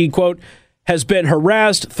after she, quote, has been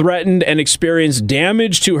harassed, threatened, and experienced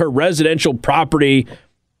damage to her residential property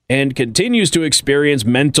and continues to experience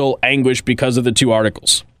mental anguish because of the two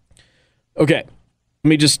articles. Okay, let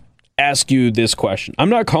me just ask you this question.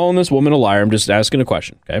 I'm not calling this woman a liar. I'm just asking a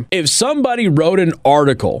question, okay? If somebody wrote an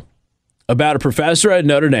article about a professor at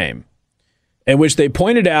Notre Dame in which they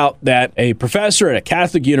pointed out that a professor at a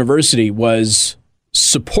Catholic university was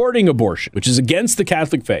supporting abortion, which is against the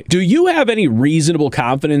Catholic faith, do you have any reasonable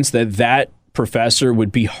confidence that that professor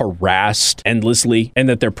would be harassed endlessly and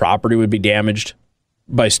that their property would be damaged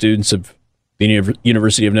by students of the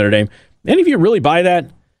University of Notre Dame. Any of you really buy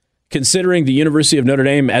that, considering the University of Notre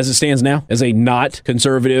Dame as it stands now, as a not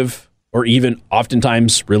conservative or even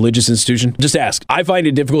oftentimes religious institution? Just ask. I find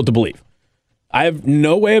it difficult to believe. I have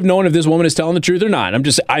no way of knowing if this woman is telling the truth or not.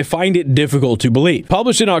 I find it difficult to believe.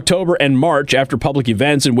 Published in October and March after public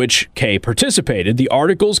events in which Kay participated, the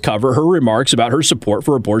articles cover her remarks about her support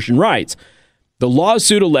for abortion rights. The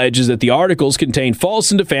lawsuit alleges that the articles contain false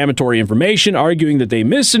and defamatory information, arguing that they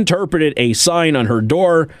misinterpreted a sign on her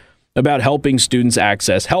door about helping students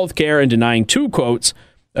access health care and denying two quotes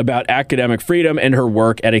about academic freedom and her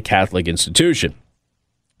work at a Catholic institution.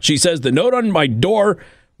 She says the note on my door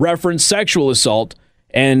referenced sexual assault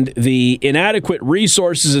and the inadequate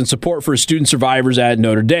resources and support for student survivors at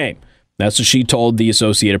Notre Dame. That's what she told the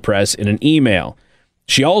Associated Press in an email.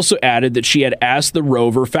 She also added that she had asked the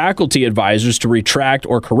Rover faculty advisors to retract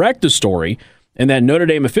or correct the story and that Notre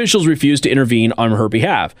Dame officials refused to intervene on her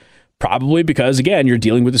behalf. Probably because, again, you're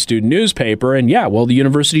dealing with a student newspaper and the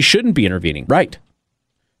university shouldn't be intervening. Right.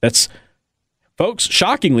 Folks,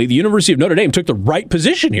 shockingly, the University of Notre Dame took the right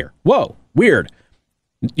position here. Whoa, weird.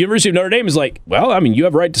 University of Notre Dame is like, you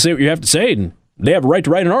have a right to say what you have to say, and they have a right to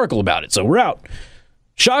write an article about it, so we're out.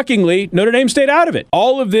 Shockingly, Notre Dame stayed out of it.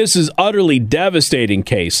 All of this is utterly devastating,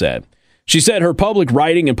 Kay said. She said her public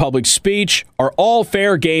writing and public speech are all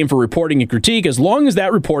fair game for reporting and critique as long as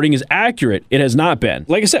that reporting is accurate. It has not been.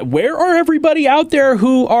 Like I said, where are everybody out there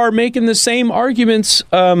who are making the same arguments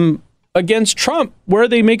against Trump? Where are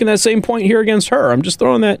they making that same point here against her? I'm just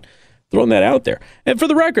throwing that out there. And for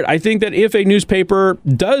the record, I think that if a newspaper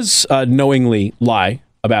does knowingly lie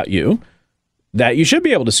about you, that you should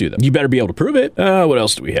be able to sue them. You better be able to prove it. What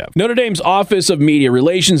else do we have? Notre Dame's Office of Media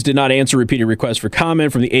Relations did not answer repeated requests for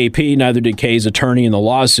comment from the AP, neither did Kay's attorney in the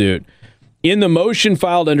lawsuit. In the motion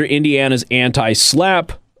filed under Indiana's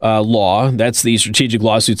anti-SLAPP law, that's the Strategic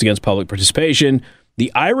Lawsuits Against Public Participation,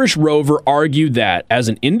 the Irish Rover argued that as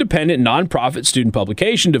an independent nonprofit student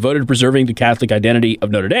publication devoted to preserving the Catholic identity of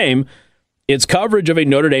Notre Dame, its coverage of a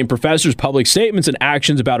Notre Dame professor's public statements and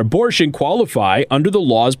actions about abortion qualify under the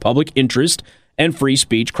law's public interest and free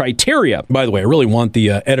speech criteria. By the way, I really want the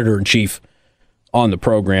editor-in-chief on the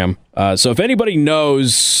program. So if anybody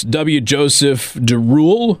knows W. Joseph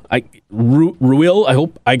Ruil, I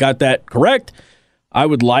hope I got that correct, I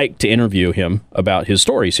would like to interview him about his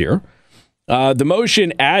stories here. The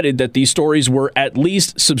motion added that these stories were at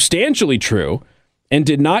least substantially true and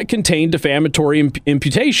did not contain defamatory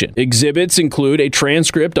imputation. Exhibits include a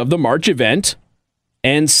transcript of the March event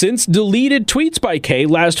and since deleted tweets by Kay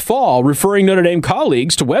last fall referring Notre Dame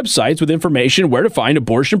colleagues to websites with information where to find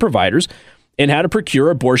abortion providers and how to procure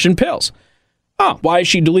abortion pills. Why is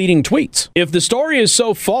she deleting tweets? If the story is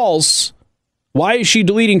so false, why is she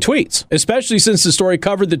deleting tweets? Especially since the story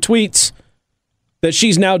covered the tweets that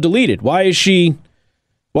she's now deleted. Why is she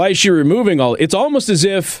removing all? It's almost as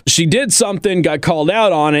if she did something, got called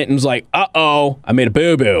out on it, and was like, I made a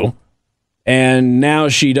boo-boo. And now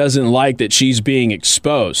she doesn't like that she's being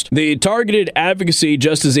exposed. The targeted advocacy,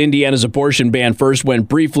 just as Indiana's abortion ban first went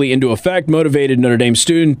briefly into effect, motivated Notre Dame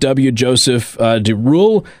student W. Joseph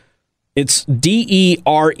DeRuil. It's DeReul.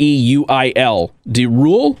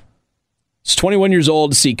 DeRuil. He's 21 years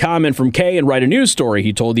old to see comment from Kay and write a news story,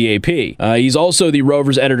 he told the AP. He's also the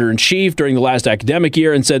Rover's editor-in-chief during the last academic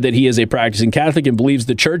year and said that he is a practicing Catholic and believes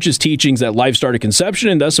the church's teachings that life starts at conception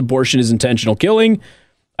and thus abortion is intentional killing.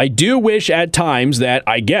 I do wish at times that,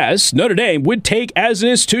 I guess, Notre Dame would take as an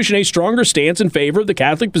institution a stronger stance in favor of the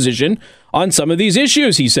Catholic position on some of these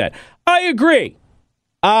issues, he said. I agree.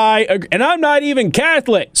 And I'm not even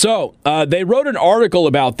Catholic. So they wrote an article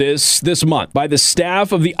about this month by the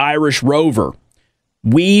staff of the Irish Rover.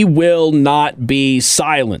 We will not be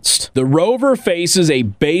silenced. The Rover faces a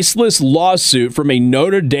baseless lawsuit from a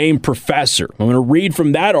Notre Dame professor. I'm going to read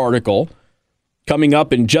from that article coming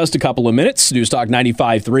up in just a couple of minutes. News Talk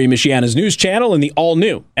 95.3, Michiana's news channel, and the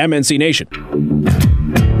all-new MNC Nation.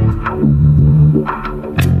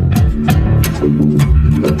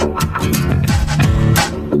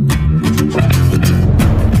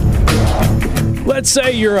 Let's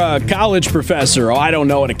say you're a college professor, I don't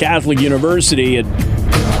know, at a Catholic university. An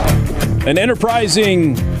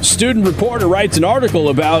enterprising student reporter writes an article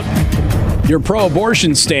about your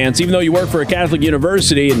pro-abortion stance, even though you work for a Catholic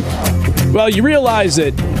university, and well, you realize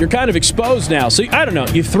that you're kind of exposed now. So, I don't know,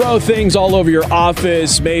 you throw things all over your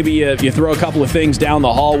office. Maybe you throw a couple of things down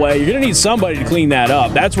the hallway. You're going to need somebody to clean that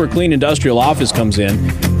up. That's where Clean Industrial Office comes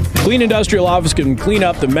in. Clean Industrial Office can clean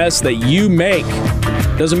up the mess that you make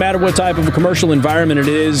Doesn't matter what type of a commercial environment it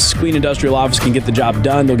is, Clean Industrial Office can get the job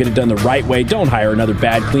done. They'll get it done the right way. Don't hire another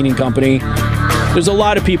bad cleaning company. There's a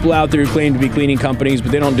lot of people out there who claim to be cleaning companies,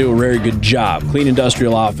 but they don't do a very good job. Clean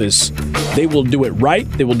Industrial Office, they will do it right.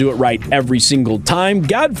 They will do it right every single time.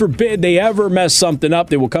 God forbid they ever mess something up.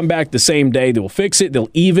 They will come back the same day. They will fix it. They'll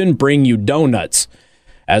even bring you donuts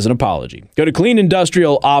as an apology. Go to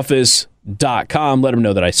cleanindustrialoffice.com. Let them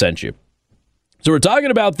know that I sent you. So we're talking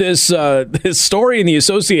about this story in the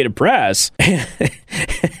Associated Press.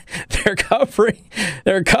 They're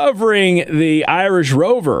covering the Irish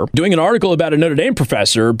Rover, doing an article about a Notre Dame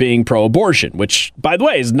professor being pro-abortion, which, by the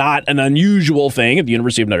way, is not an unusual thing at the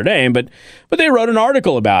University of Notre Dame, but they wrote an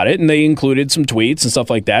article about it, and they included some tweets and stuff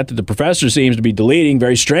like that the professor seems to be deleting.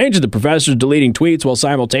 Very strange that the professor's deleting tweets while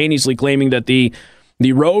simultaneously claiming that the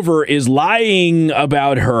Rover is lying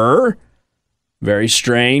about her. Very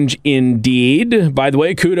strange indeed. By the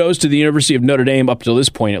way, kudos to the University of Notre Dame up to this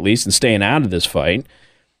point, at least, and staying out of this fight.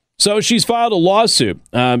 So she's filed a lawsuit.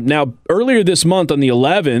 Now, earlier this month on the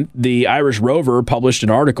 11th, the Irish Rover published an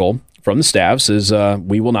article from the staff says,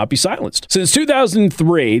 we will not be silenced. Since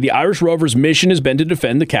 2003, the Irish Rover's mission has been to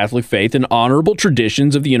defend the Catholic faith and honorable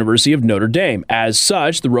traditions of the University of Notre Dame. As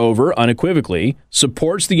such, the Rover unequivocally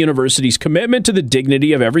supports the university's commitment to the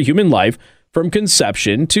dignity of every human life from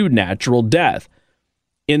conception to natural death.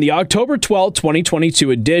 In the October 12,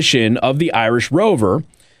 2022 edition of the Irish Rover,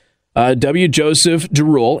 W. Joseph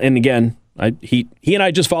Derule, and again, he and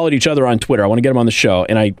I just followed each other on Twitter. I want to get him on the show,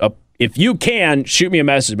 and if you can, shoot me a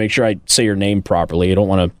message. Make sure I say your name properly. I don't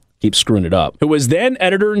want to keep screwing it up. Who was then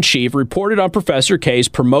editor-in-chief, reported on Professor K's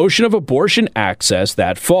promotion of abortion access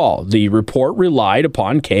that fall. The report relied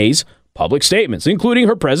upon K's public statements, including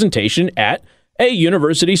her presentation at a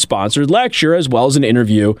university-sponsored lecture, as well as an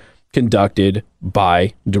interview conducted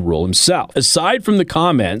by Derule himself. Aside from the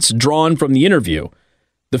comments drawn from the interview,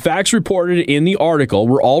 the facts reported in the article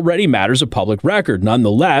were already matters of public record.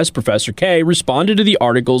 Nonetheless, Professor K responded to the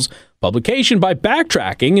article's publication by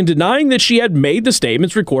backtracking and denying that she had made the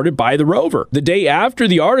statements recorded by the Rover. The day after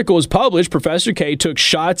the article was published, Professor K took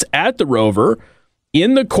shots at the Rover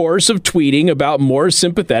in the course of tweeting about more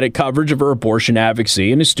sympathetic coverage of her abortion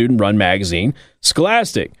advocacy in a student-run magazine,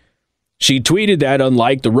 Scholastic. She tweeted that,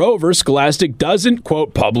 unlike the Rover, Scholastic doesn't,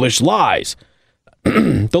 quote, publish lies.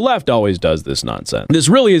 The left always does this nonsense. This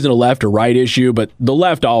really isn't a left or right issue, but the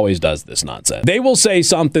left always does this nonsense. They will say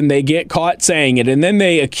something, they get caught saying it, and then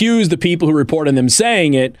they accuse the people who report on them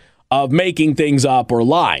saying it of making things up or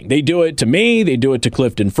lying. They do it to me. They do it to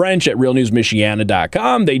Clifton French at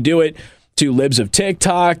realnewsmichiana.com. They do it to libs of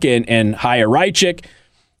TikTok and Haya Reichik.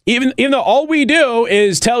 Even though all we do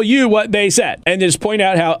is tell you what they said and just point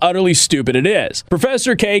out how utterly stupid it is.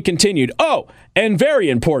 Professor K continued, and very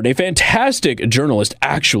important, a fantastic journalist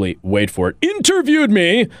actually, wait for it, interviewed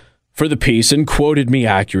me for the piece and quoted me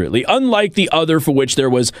accurately, unlike the other for which there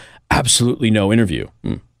was absolutely no interview.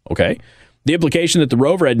 Okay. The implication that the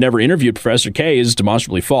Rover had never interviewed Professor K is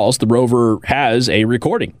demonstrably false. The Rover has a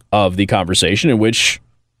recording of the conversation in which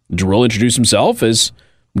Derule introduced himself as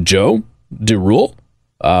Joe Derule.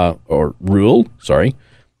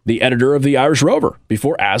 The editor of the Irish Rover,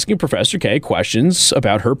 before asking Professor K questions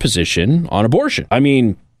about her position on abortion. I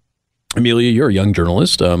mean, Amelia, you're a young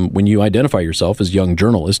journalist. When you identify yourself as young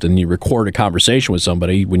journalist and you record a conversation with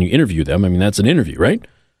somebody when you interview them, I mean, that's an interview, right?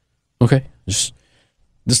 Okay.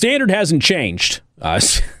 The standard hasn't changed.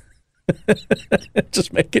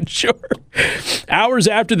 Just making sure. Hours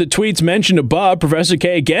after the tweets mentioned above, Professor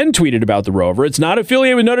K again tweeted about the Rover. It's not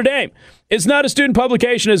affiliated with Notre Dame. It's not a student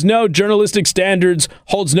publication, has no journalistic standards,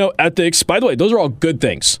 holds no ethics. By the way, those are all good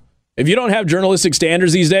things. If you don't have journalistic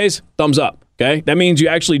standards these days, thumbs up, okay? That means you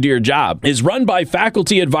actually do your job. Is run by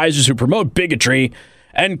faculty advisors who promote bigotry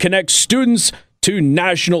and connect students to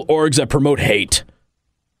national orgs that promote hate.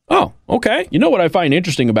 Oh, okay. You know what I find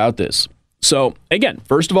interesting about this? So, again,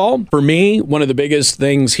 first of all, for me, one of the biggest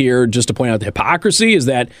things here, just to point out the hypocrisy, is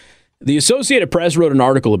that the Associated Press wrote an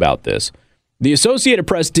article about this. The Associated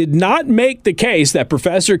Press did not make the case that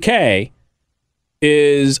Professor K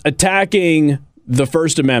is attacking the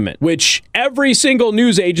First Amendment, which every single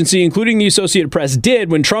news agency, including the Associated Press,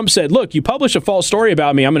 did when Trump said, look, you publish a false story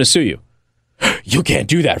about me, I'm going to sue you. You can't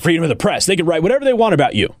do that. Freedom of the press. They can write whatever they want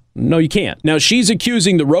about you. No, you can't. Now, she's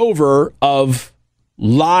accusing the Rover of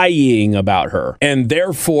lying about her and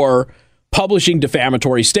therefore publishing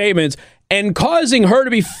defamatory statements and causing her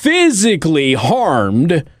to be physically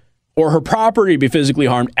harmed or her property to be physically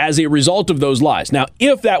harmed as a result of those lies. Now,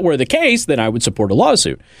 if that were the case, then I would support a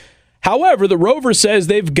lawsuit. However, the Rover says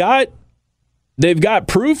they've got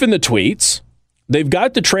proof in the tweets. They've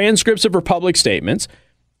got the transcripts of her public statements.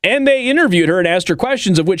 And they interviewed her and asked her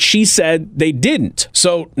questions of which she said they didn't.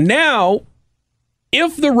 So now,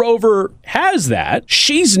 if the rover has that,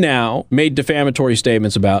 she's now made defamatory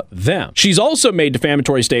statements about them. She's also made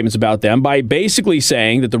defamatory statements about them by basically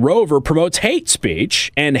saying that the rover promotes hate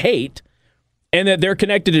speech and hate, and that they're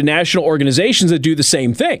connected to national organizations that do the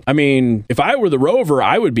same thing. I mean, if I were the rover,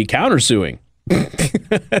 I would be countersuing.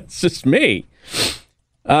 That's just me.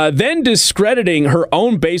 Then discrediting her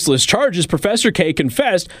own baseless charges, Professor K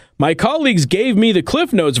confessed, "My colleagues gave me the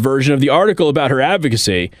Cliff Notes version of the article about her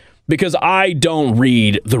advocacy because I don't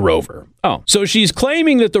read the rover." Oh, so she's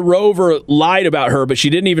claiming that the rover lied about her, but she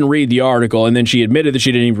didn't even read the article, and then she admitted that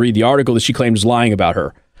she didn't even read the article that she claimed was lying about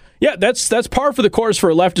her. Yeah, that's par for the course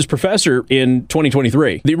for a leftist professor in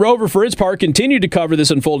 2023. The rover, for its part, continued to cover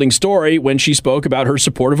this unfolding story when she spoke about her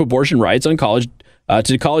support of abortion rights on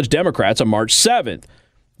to college Democrats on March 7th.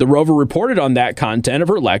 The rover reported on that content of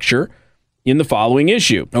her lecture in the following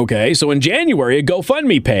issue. Okay, so in January, a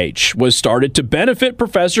GoFundMe page was started to benefit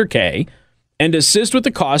Professor K and assist with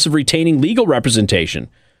the cost of retaining legal representation.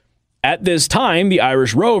 At this time, the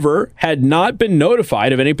Irish rover had not been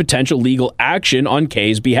notified of any potential legal action on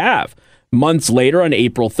Kay's behalf. Months later, on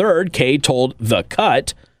April 3rd, Kay told The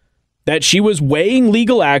Cut that she was weighing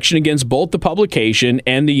legal action against both the publication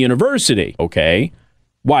and the university. Okay.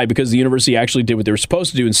 Why? Because the university actually did what they were supposed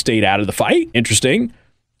to do and stayed out of the fight? Interesting.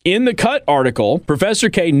 In the Cut article, Professor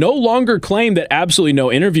K no longer claimed that absolutely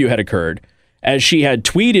no interview had occurred, as she had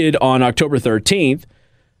tweeted on October 13th.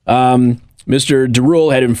 Mr.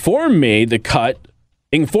 DeRule had informed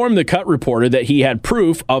the Cut reporter that he had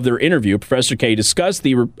proof of their interview. Professor K discussed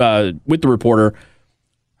with the reporter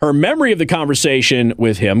her memory of the conversation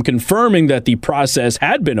with him, confirming that the process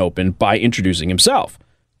had been opened by introducing himself.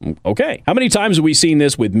 Okay. How many times have we seen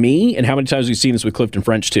this with me, and how many times have we seen this with Clifton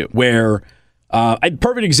French too? Where a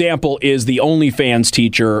perfect example is the OnlyFans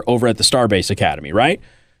teacher over at the Starbase Academy, right?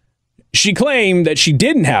 She claimed that she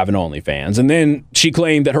didn't have an OnlyFans, and then she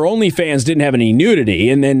claimed that her OnlyFans didn't have any nudity,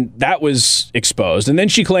 and then that was exposed. And then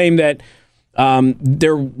she claimed that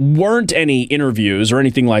there weren't any interviews or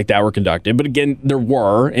anything like that were conducted, but again, there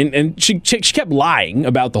were, and she kept lying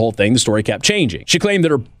about the whole thing. The story kept changing. She claimed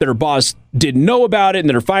that her boss didn't know about it and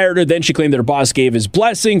that her fired her. Then she claimed that her boss gave his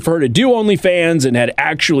blessing for her to do OnlyFans and had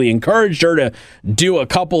actually encouraged her to do a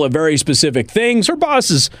couple of very specific things. Her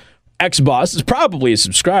boss's ex-boss is probably a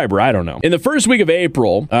subscriber. I don't know. In the first week of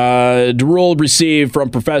April, DeRule received from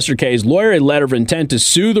Professor K's lawyer a letter of intent to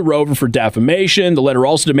sue the rover for defamation. The letter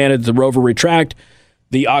also demanded that the rover retract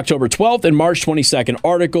the October 12th and March 22nd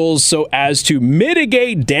articles so as to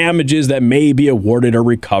mitigate damages that may be awarded or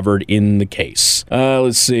recovered in the case.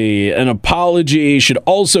 Let's see. An apology should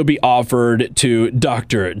also be offered to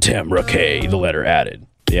Dr. Tamra K, the letter added.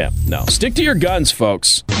 Yeah, no. Stick to your guns,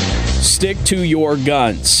 folks. Stick to your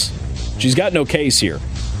guns. She's got no case here.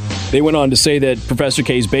 They went on to say that Professor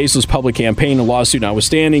K's baseless public campaign and lawsuit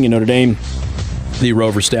notwithstanding, in Notre Dame, the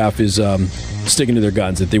rover staff is sticking to their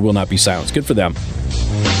guns, that they will not be silenced. Good for them.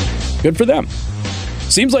 Good for them.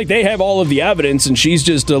 Seems like they have all of the evidence, and she's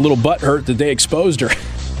just a little butthurt that they exposed her.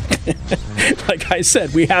 Like I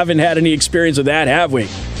said, we haven't had any experience with that, have we?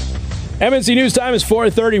 MNC News Time is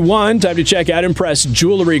 4:31. Time to check out Impress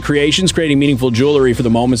Jewelry Creations, creating meaningful jewelry for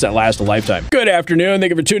the moments that last a lifetime. Good afternoon.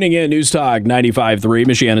 Thank you for tuning in. News Talk 95.3,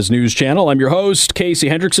 Michiana's news channel. I'm your host, Casey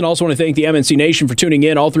Hendrickson. Also want to thank the MNC Nation for tuning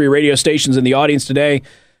in, all three radio stations in the audience today.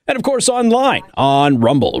 And, of course, online on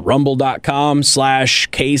Rumble,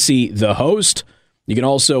 rumble.com/Casey the host. You can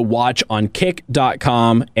also watch on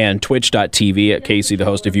kick.com and twitch.tv at Casey the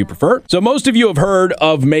host if you prefer. So most of you have heard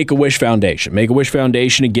of Make-A-Wish Foundation. Make-A-Wish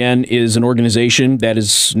Foundation, again, is an organization that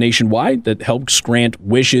is nationwide that helps grant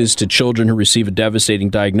wishes to children who receive a devastating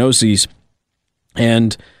diagnosis.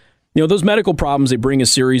 And, you know, those medical problems, they bring a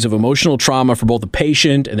series of emotional trauma for both the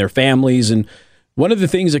patient and their families. And one of the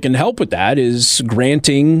things that can help with that is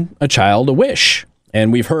granting a child a wish.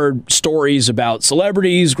 And we've heard stories about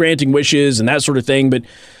celebrities granting wishes and that sort of thing. But,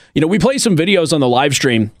 you know, we play some videos on the live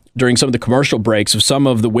stream during some of the commercial breaks of some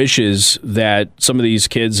of the wishes that some of these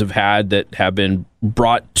kids have had that have been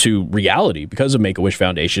brought to reality because of Make-A-Wish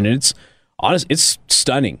Foundation. And it's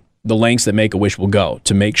stunning the lengths that Make-A-Wish will go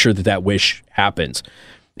to make sure that that wish happens.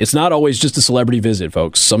 It's not always just a celebrity visit,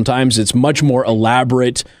 folks. Sometimes it's much more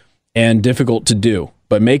elaborate and difficult to do.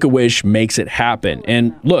 But Make-A-Wish makes it happen.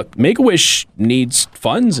 And look, Make-A-Wish needs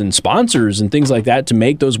funds and sponsors and things like that to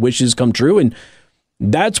make those wishes come true. And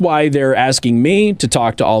that's why they're asking me to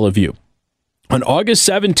talk to all of you. On August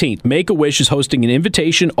 17th, Make-A-Wish is hosting an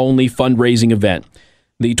invitation-only fundraising event.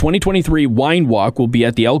 The 2023 Wine Walk will be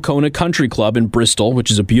at the Elkona Country Club in Bristol,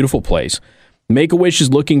 which is a beautiful place. Make-A-Wish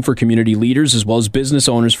is looking for community leaders as well as business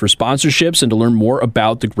owners for sponsorships and to learn more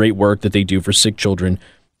about the great work that they do for sick children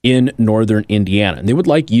in northern Indiana. And they would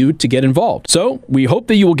like you to get involved. So we hope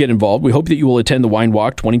that you will get involved. We hope that you will attend the Wine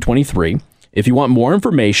Walk 2023. If you want more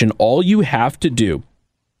information, all you have to do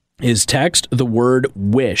is text the word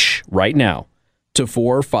WISH right now to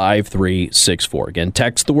 45364. Again,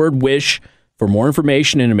 text the word WISH for more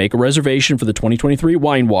information and to make a reservation for the 2023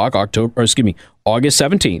 Wine Walk, August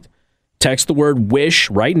 17th. Text the word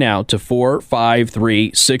WISH right now to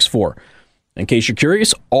 45364. In case you're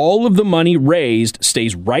curious, all of the money raised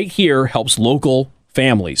stays right here, helps local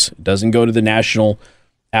families. It doesn't go to the national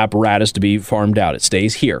apparatus to be farmed out. It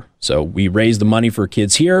stays here. So we raise the money for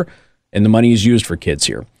kids here, and the money is used for kids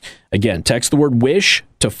here. Again, text the word WISH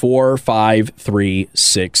to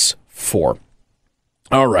 45364.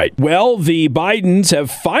 All right. Well, the Bidens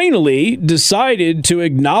have finally decided to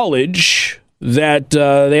acknowledge that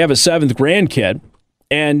they have a seventh grandkid.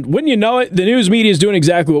 And wouldn't you know it, the news media is doing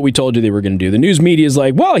exactly what we told you they were going to do. The news media is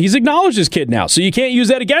like, well, he's acknowledged his kid now, so you can't use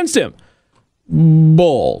that against him.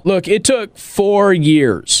 Bull. Look, it took 4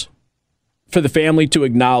 years for the family to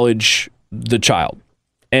acknowledge the child.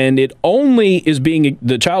 And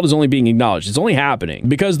the child is only being acknowledged. It's only happening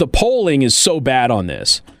because the polling is so bad on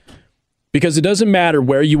this. Because it doesn't matter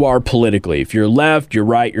where you are politically. If you're left, you're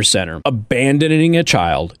right, you're center. Abandoning a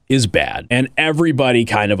child is bad. And everybody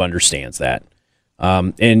kind of understands that.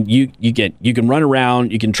 And you can run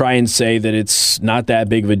around, you can try and say that it's not that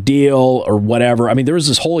big of a deal or whatever. I mean, there was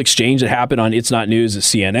this whole exchange that happened on It's Not News at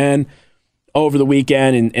CNN over the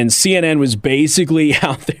weekend. And CNN was basically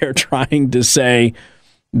out there trying to say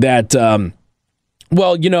that,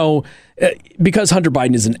 because Hunter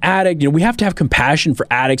Biden is an addict, we have to have compassion for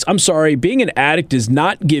addicts. I'm sorry, being an addict does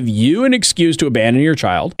not give you an excuse to abandon your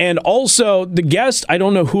child. And also, the guest, I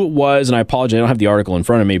don't know who it was, and I apologize, I don't have the article in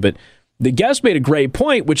front of me, but the guest made a great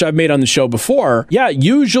point, which I've made on the show before. Yeah,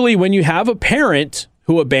 usually when you have a parent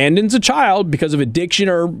who abandons a child because of addiction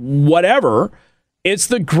or whatever, it's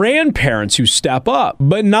the grandparents who step up,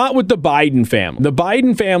 but not with the Biden family. The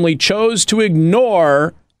Biden family chose to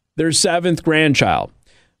ignore their seventh grandchild.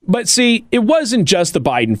 But see, it wasn't just the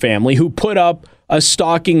Biden family who put up a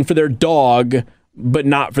stocking for their dog, but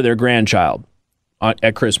not for their grandchild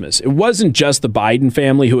at Christmas. It wasn't just the Biden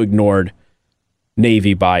family who ignored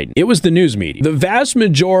Navy Biden. It was the news media. The vast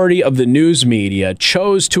majority of the news media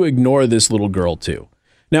chose to ignore this little girl too.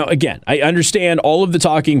 Now, again, I understand all of the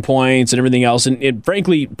talking points and everything else, and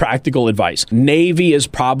frankly, practical advice. Navy is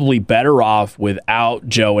probably better off without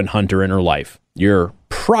Joe and Hunter in her life. You're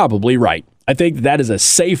probably right. I think that is a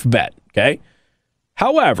safe bet, okay?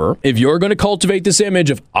 However, if you're going to cultivate this image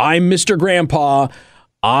of I'm Mr. Grandpa,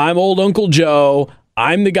 I'm old Uncle Joe,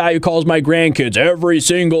 I'm the guy who calls my grandkids every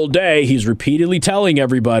single day, he's repeatedly telling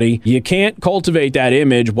everybody, you can't cultivate that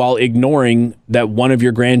image while ignoring that one of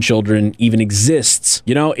your grandchildren even exists.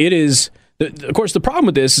 It is, of course, the problem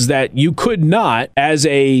with this is that you could not, as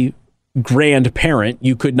a grandparent,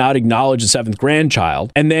 you could not acknowledge the seventh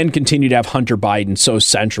grandchild and then continue to have Hunter Biden so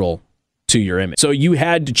central to your image. So you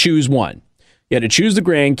had to choose one. You had to choose the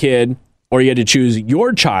grandkid, or you had to choose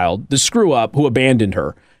your child, the screw up who abandoned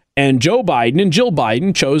her. And Joe Biden and Jill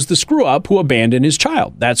Biden chose the screw up who abandoned his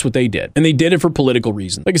child. That's what they did. And they did it for political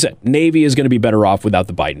reasons. Like I said, Navy is going to be better off without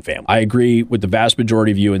the Biden family. I agree with the vast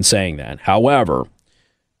majority of you in saying that. However,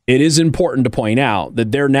 it is important to point out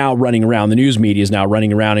that they're now running around, the news media is now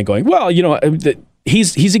running around and going, well,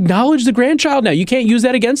 he's acknowledged the grandchild now. You can't use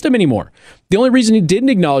that against him anymore. The only reason he didn't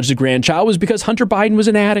acknowledge the grandchild was because Hunter Biden was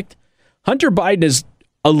an addict. Hunter Biden has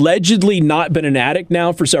allegedly not been an addict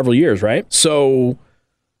now for several years, right? So,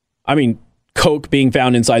 coke being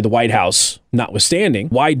found inside the White House notwithstanding,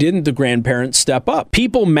 why didn't the grandparents step up?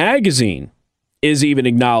 People magazine is even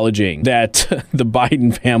acknowledging that the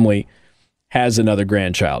Biden family has another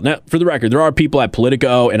grandchild. Now, for the record, there are people at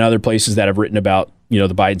Politico and other places that have written about, the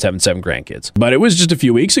Bidens having 7 grandkids. But it was just a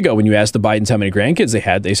few weeks ago when you asked the Bidens how many grandkids they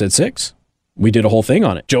had, they said 6. We did a whole thing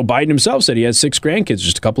on it. Joe Biden himself said he has 6 grandkids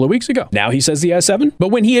just a couple of weeks ago. Now he says he has 7. But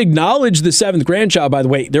when he acknowledged the 7th grandchild, by the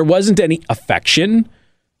way, there wasn't any affection.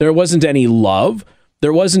 There wasn't any love.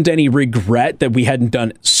 There wasn't any regret that we hadn't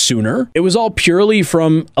done it sooner. It was all purely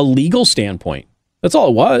from a legal standpoint. That's all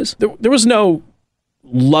it was. There was no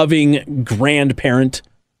loving grandparent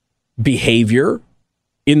behavior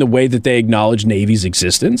in the way that they acknowledge Navy's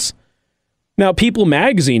existence. Now, People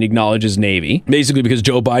magazine acknowledges Navy, basically because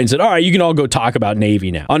Joe Biden said, all right, you can all go talk about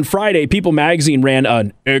Navy now. On Friday, People magazine ran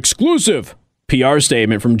an exclusive PR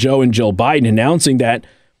statement from Joe and Jill Biden announcing that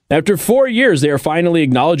After 4 years, they are finally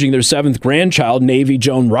acknowledging their seventh grandchild, Navy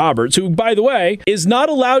Joan Roberts, who, by the way, is not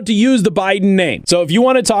allowed to use the Biden name. So if you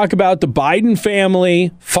want to talk about the Biden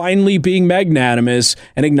family finally being magnanimous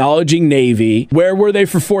and acknowledging Navy, where were they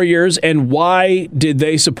for 4 years and why did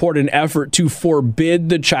they support an effort to forbid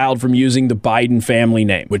the child from using the Biden family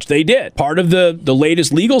name, which they did. Part of the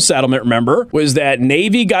latest legal settlement, remember, was that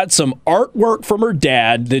Navy got some artwork from her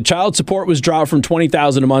dad. The child support was dropped from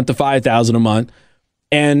 $20,000 a month to $5,000 a month.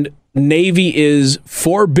 And Navy is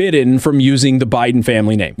forbidden from using the Biden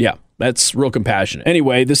family name. Yeah, that's real compassionate.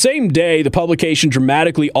 Anyway, the same day, the publication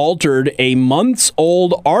dramatically altered a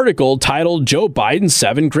months-old article titled Joe Biden's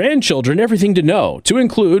 7 Grandchildren, Everything to Know, to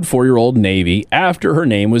include 4-year-old Navy after her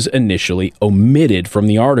name was initially omitted from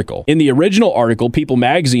the article. In the original article, People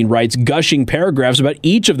magazine writes gushing paragraphs about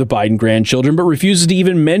each of the Biden grandchildren, but refuses to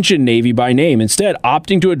even mention Navy by name, instead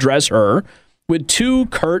opting to address her with 2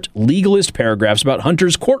 curt legalist paragraphs about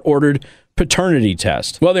Hunter's court-ordered paternity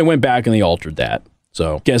test. Well, they went back and they altered that.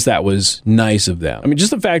 So guess that was nice of them. I mean,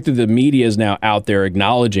 just the fact that the media is now out there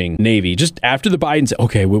acknowledging Navy, just after the Biden said,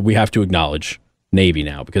 okay, we have to acknowledge Navy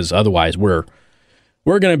now, because otherwise we're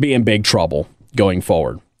going to be in big trouble going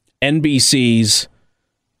forward. NBC's,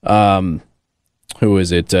 who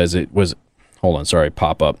is it? Hold on, sorry,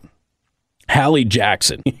 pop up. Hallie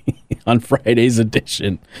Jackson on Friday's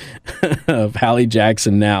edition of Hallie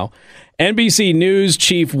Jackson Now. NBC News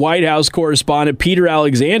chief White House correspondent Peter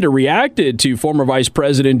Alexander reacted to former Vice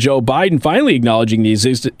President Joe Biden finally acknowledging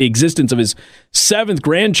the existence of his 7th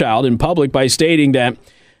grandchild in public by stating that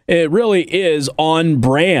it really is on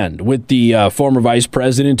brand with the former vice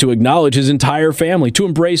president to acknowledge his entire family, to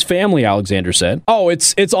embrace family, Alexander said. Oh,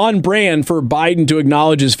 it's on brand for Biden to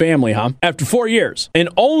acknowledge his family, huh? After 4 years. And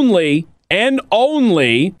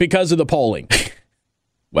only because of the polling.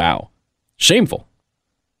 Wow. Shameful.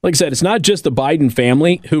 Like I said, it's not just the Biden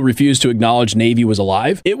family who refused to acknowledge Navy was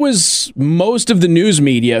alive. It was most of the news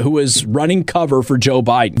media who was running cover for Joe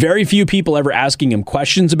Biden. Very few people ever asking him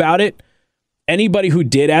questions about it. Anybody who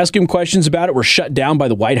did ask him questions about it were shut down by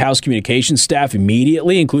the White House communications staff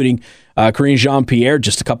immediately, including Karine Jean-Pierre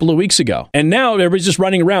just a couple of weeks ago. And now everybody's just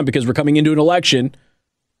running around because we're coming into an election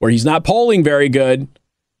where he's not polling very good.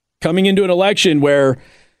 Coming into an election where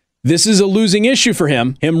this is a losing issue for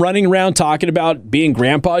him running around talking about being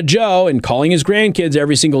Grandpa Joe and calling his grandkids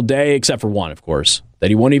every single day, except for one, of course,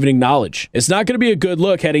 that he won't even acknowledge. It's not going to be a good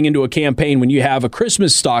look heading into a campaign when you have a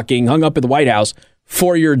Christmas stocking hung up at the White House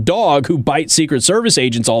for your dog who bites Secret Service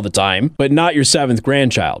agents all the time, but not your 7th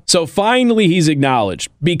grandchild. So finally, he's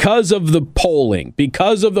acknowledged because of the polling,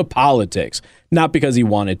 because of the politics, not because he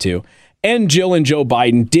wanted to. And Jill and Joe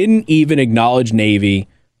Biden didn't even acknowledge Navy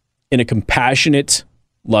in a compassionate,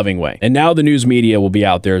 loving way. And now the news media will be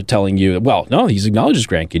out there telling you, well, no, he's acknowledged his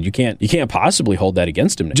grandkid. You can't possibly hold that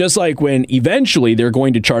against him. Just like when eventually they're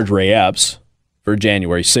going to charge Ray Epps for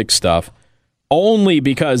January 6th stuff, only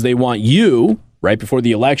because they want you, right before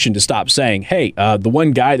the election, to stop saying, hey, the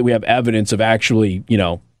one guy that we have evidence of actually,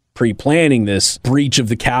 pre-planning this breach of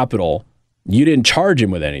the Capitol, you didn't charge him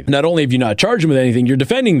with anything. Not only have you not charged him with anything, you're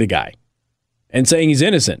defending the guy and saying he's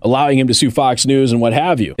innocent, allowing him to sue Fox News and what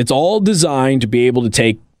have you. It's all designed to be able to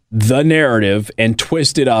take the narrative and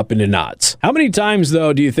twist it up into knots. How many times,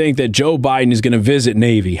 though, do you think that Joe Biden is going to visit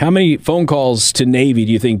Navy? How many phone calls to Navy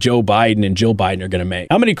do you think Joe Biden and Jill Biden are going to make?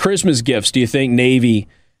 How many Christmas gifts do you think Navy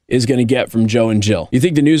is going to get from Joe and Jill? You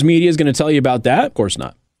think the news media is going to tell you about that? Of course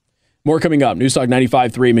not. More coming up. News Talk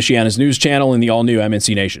 95.3, Michiana's news channel, and the all-new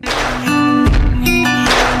MNC Nation.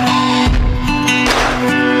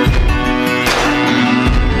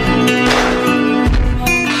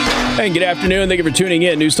 And good afternoon. Thank you for tuning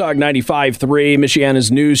in. News Talk 95.3,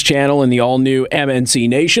 Michiana's news channel and the all-new MNC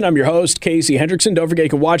Nation. I'm your host, Casey Hendrickson. Don't forget you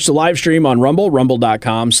can watch the live stream on Rumble,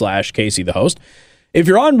 rumble.com/Casey the host. If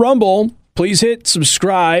you're on Rumble, please hit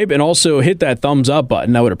subscribe and also hit that thumbs up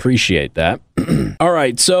button. I would appreciate that. All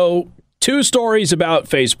right, so 2 stories about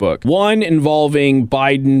Facebook. One involving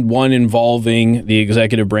Biden, one involving the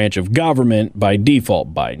executive branch of government, by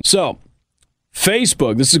default Biden. So,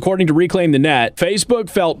 Facebook, this is according to Reclaim the Net, Facebook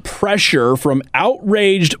felt pressure from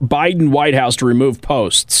outraged Biden White House to remove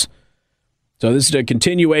posts. So this is a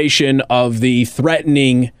continuation of the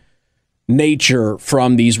threatening nature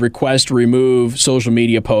from these requests to remove social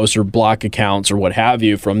media posts or block accounts or what have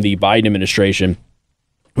you from the Biden administration.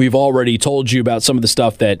 We've already told you about some of the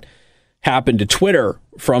stuff that happened to Twitter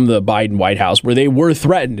from the Biden White House, where they were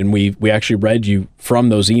threatened, and we actually read you from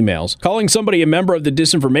those emails. Calling somebody a member of the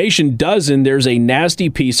disinformation dozen, there's a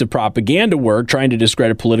nasty piece of propaganda work trying to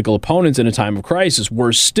discredit political opponents in a time of crisis.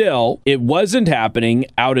 Worse still, it wasn't happening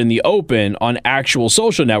out in the open on actual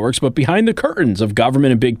social networks, but behind the curtains of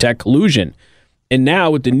government and big tech collusion. And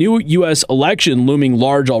now, with the new U.S. election looming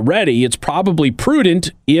large already, it's probably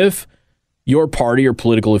prudent, if your party or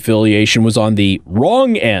political affiliation was on the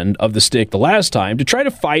wrong end of the stick the last time, to try to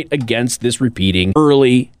fight against this repeating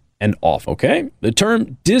early and often. Okay? The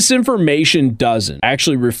term disinformation dozen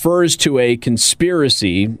actually refers to a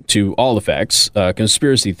conspiracy, to all effects,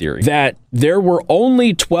 conspiracy theory, that there were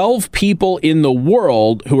only 12 people in the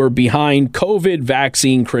world who are behind COVID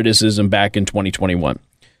vaccine criticism back in 2021.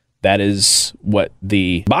 That is what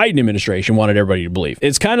the Biden administration wanted everybody to believe.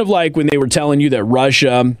 It's kind of like when they were telling you that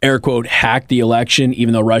Russia, air quote, hacked the election,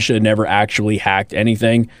 even though Russia never actually hacked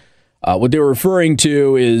anything. What they were referring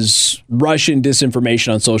to is Russian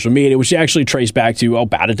disinformation on social media, which they actually trace back to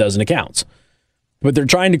about a dozen accounts. But they're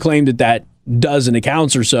trying to claim that that dozen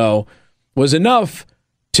accounts or so was enough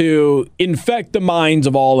to infect the minds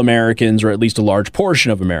of all Americans, or at least a large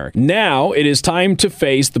portion of Americans. Now it is time to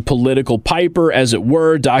face the political piper, as it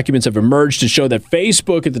were. Documents have emerged to show that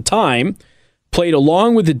Facebook at the time played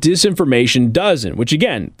along with the disinformation dozen, which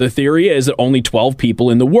again, the theory is that only 12 people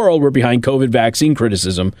in the world were behind COVID vaccine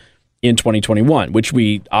criticism in 2021, which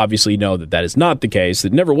we obviously know that that is not the case.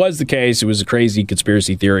 It never was the case. It was a crazy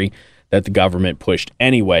conspiracy theory that the government pushed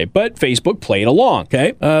anyway, but Facebook played along.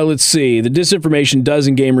 Okay, let's see. The disinformation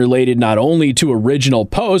dozen game related not only to original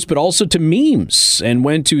posts, but also to memes, and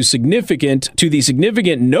went to the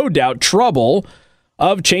significant, no doubt, trouble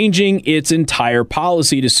of changing its entire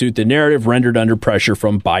policy to suit the narrative rendered under pressure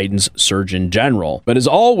from Biden's Surgeon General. But as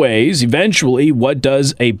always, eventually, what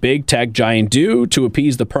does a big tech giant do to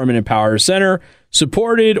appease the permanent power center,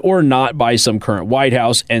 supported or not by some current White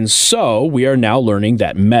House? And so we are now learning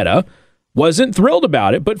that Meta wasn't thrilled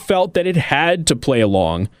about it, but felt that it had to play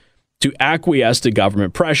along to acquiesce to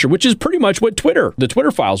government pressure, which is pretty much what the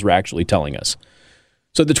Twitter files were actually telling us.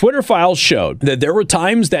 So the Twitter files showed that there were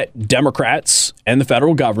times that Democrats and the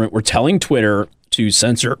federal government were telling Twitter to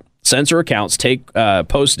censor accounts, take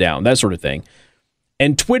posts down, that sort of thing.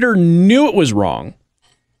 And Twitter knew it was wrong,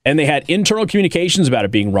 and they had internal communications about it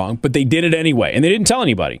being wrong, but they did it anyway, and they didn't tell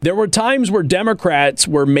anybody. There were times where Democrats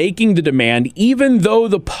were making the demand, even though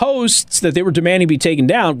the posts that they were demanding be taken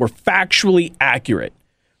down were factually accurate.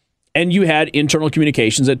 And you had internal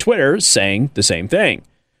communications at Twitter saying the same thing.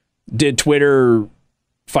 Did Twitter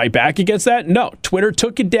fight back against that? No. Twitter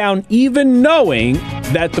took it down, even knowing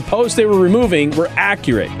that the posts they were removing were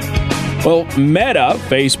accurate. Well, Meta,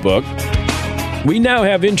 Facebook, we now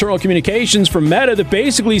have internal communications from Meta that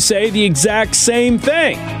basically say the exact same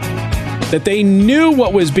thing. That they knew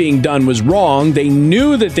what was being done was wrong. They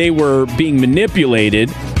knew that they were being manipulated,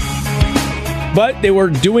 but they were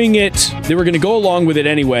doing it. They were going to go along with it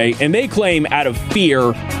anyway. And they claim out of fear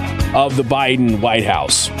of the Biden White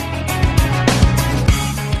House.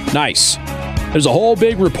 Nice. There's a whole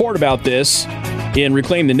big report about this in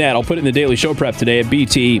Reclaim the Net. I'll put it in the Daily Show Prep today at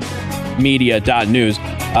btmedia.news.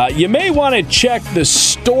 You may want to check the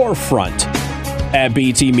storefront at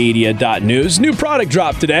btmedia.news. New product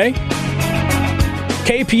drop today.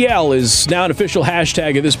 KPL is now an official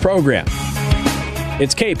hashtag of this program.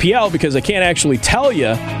 It's KPL because I can't actually tell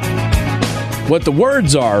you what the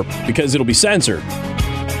words are because it'll be censored.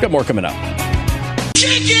 Got more coming up.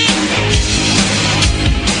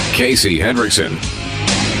 Casey Hendrickson.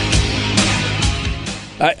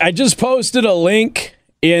 I just posted a link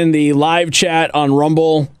in the live chat on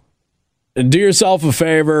Rumble. Do yourself a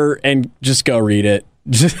favor and just go read it.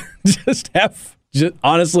 Just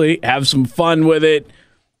honestly have some fun with it.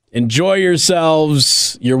 Enjoy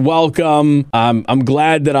yourselves. You're welcome. I'm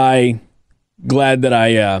glad that I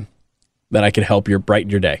could help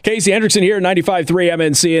brighten your day. Casey Hendrickson here, 95.3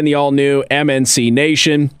 MNC and the all new MNC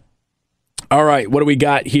Nation. All right, what do we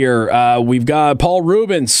got here? We've got Paul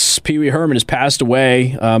Rubens. Pee Wee Herman has passed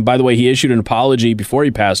away. By the way, he issued an apology before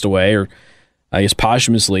he passed away, or I guess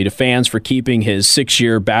posthumously, to fans for keeping his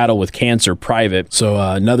 6-year battle with cancer private. So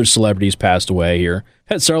another celebrity's passed away here.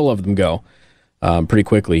 Had several of them go pretty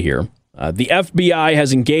quickly here. The FBI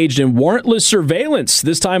has engaged in warrantless surveillance,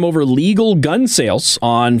 this time over legal gun sales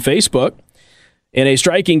on Facebook. In a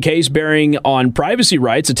striking case bearing on privacy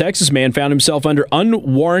rights, a Texas man found himself under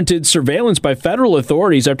unwarranted surveillance by federal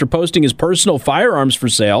authorities after posting his personal firearms for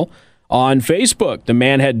sale on Facebook. The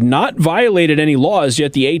man had not violated any laws,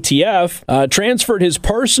 yet the ATF transferred his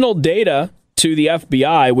personal data to the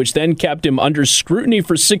FBI, which then kept him under scrutiny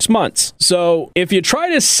for 6 months. So if you try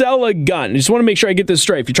to sell a gun, I just want to make sure I get this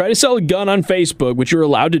straight. If you try to sell a gun on Facebook, which you're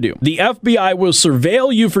allowed to do, the FBI will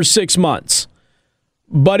surveil you for 6 months.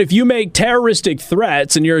 But if you make terroristic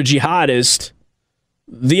threats and you're a jihadist,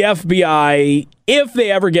 the FBI, if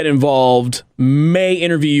they ever get involved, may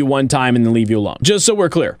interview you one time and then leave you alone. Just so we're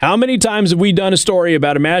clear. How many times have we done a story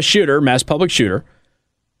about a mass public shooter,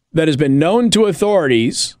 that has been known to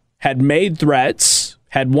authorities, had made threats,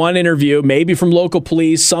 had one interview, maybe from local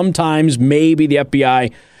police, sometimes maybe the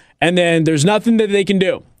FBI, and then there's nothing that they can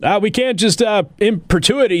do. We can't just in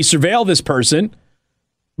perpetuity surveil this person.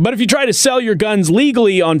 But if you try to sell your guns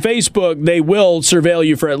legally on Facebook, they will surveil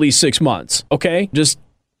you for at least 6 months. Okay? Just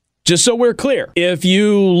so we're clear. If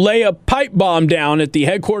you lay a pipe bomb down at the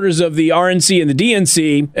headquarters of the RNC and the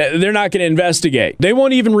DNC, they're not going to investigate. They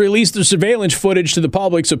won't even release the surveillance footage to the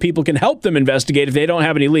public so people can help them investigate if they don't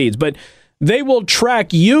have any leads. But they will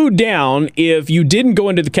track you down if you didn't go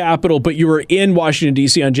into the Capitol, but you were in Washington,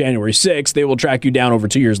 D.C. on January 6th. They will track you down over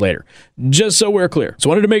 2 years later. Just so we're clear. So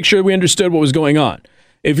I wanted to make sure we understood what was going on.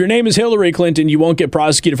 If your name is Hillary Clinton, you won't get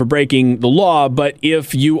prosecuted for breaking the law, but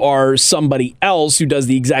if you are somebody else who does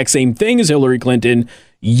the exact same thing as Hillary Clinton,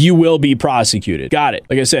 you will be prosecuted. Got it.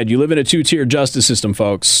 Like I said, you live in a two-tier justice system,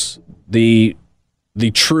 folks. The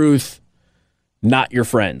truth, not your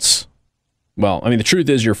friends. Well, I mean, the truth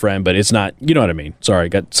is your friend, but it's not, you know what I mean. Sorry,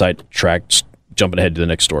 got sidetracked. Jumping ahead to the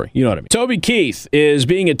next story. You know what I mean. Toby Keith is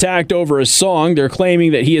being attacked over a song. They're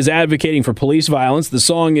claiming that he is advocating for police violence. The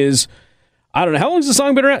song is... I don't know. How long has the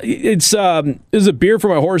song been around? It's a Beer for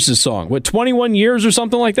My Horses song. What, 21 years or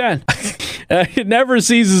something like that? It never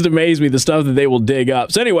ceases to amaze me, the stuff that they will dig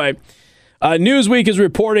up. So anyway, Newsweek is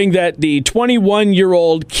reporting that the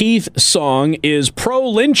 21-year-old Keith song is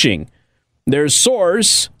pro-lynching. Their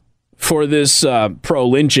source for this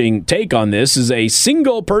pro-lynching take on this is a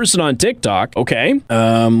single person on TikTok. Okay.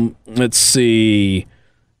 Let's see.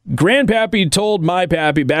 Grandpappy told my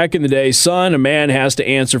pappy back in the day, son, a man has to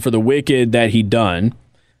answer for the wicked that he done.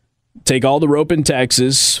 Take all the rope in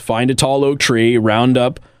Texas, find a tall oak tree, round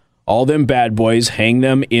up all them bad boys, hang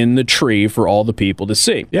them in the tree for all the people to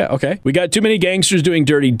see. Yeah, okay. We got too many gangsters doing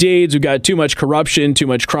dirty deeds. We got too much corruption, too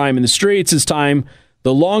much crime in the streets. It's time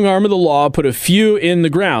the long arm of the law put a few in the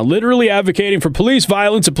ground, literally advocating for police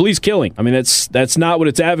violence and police killing. I mean, that's not what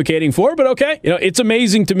it's advocating for, but okay. You know, it's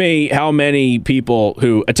amazing to me how many people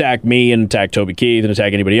who attack me and attack Toby Keith and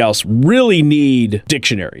attack anybody else really need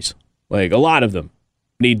dictionaries. Like, a lot of them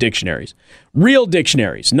need dictionaries. Real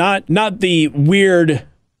dictionaries, not the weird,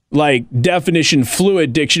 like, definition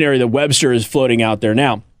fluid dictionary that Webster is floating out there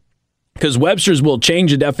now. Because Webster's will change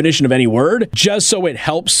the definition of any word just so it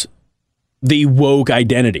helps the woke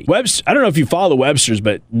identity. Webster, I don't know if you follow Webster's,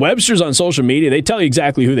 but Webster's on social media, they tell you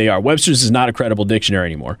exactly who they are. Webster's is not a credible dictionary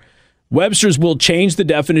anymore. Webster's will change the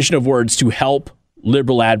definition of words to help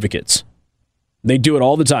liberal advocates. They do it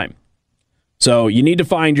all the time. So you need to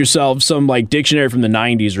find yourself some like dictionary from the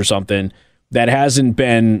 90s or something that hasn't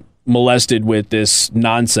been molested with this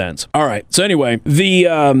nonsense. All right. So anyway,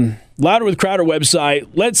 the Louder with Crowder website,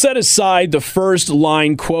 let's set aside the first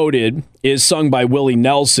line quoted is sung by Willie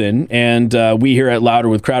Nelson, and we here at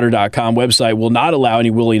louderwithcrowder.com website will not allow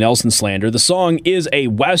any Willie Nelson slander. The song is a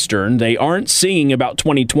Western. They aren't singing about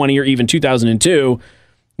 2020 or even 2002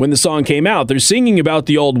 when the song came out. They're singing about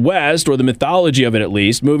the Old West, or the mythology of it at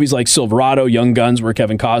least. Movies like Silverado, Young Guns, where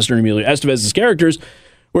Kevin Costner and Emilio Estevez's characters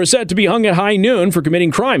were set to be hung at high noon for committing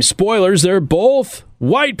crimes. Spoilers, they're both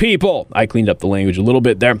white people. I cleaned up the language a little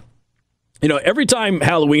bit there. You know, every time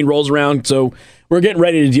Halloween rolls around, so we're getting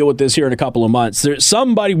ready to deal with this here in a couple of months,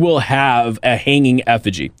 somebody will have a hanging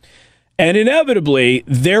effigy. And inevitably,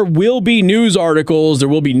 there will be news articles, there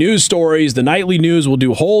will be news stories, the nightly news will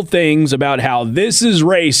do whole things about how this is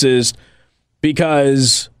racist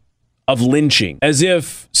because of lynching. As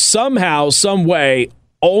if somehow, some way,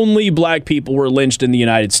 only black people were lynched in the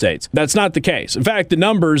United States. That's not the case. In fact, the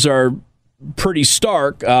numbers are pretty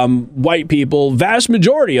stark. White people, vast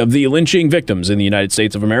majority of the lynching victims in the United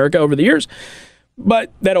States of America over the years.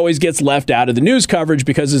 But that always gets left out of the news coverage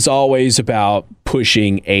because it's always about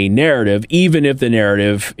pushing a narrative, even if the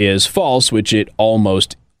narrative is false, which it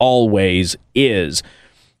almost always is.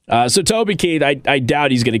 So Toby Keith, I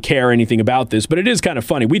doubt he's going to care anything about this, but it is kind of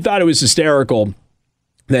funny. We thought it was hysterical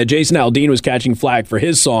that Jason Aldean was catching flack for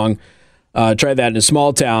his song, Try That in a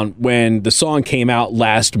Small Town, when the song came out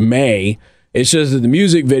last May. It's just that the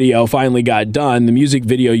music video finally got done. The music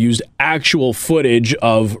video used actual footage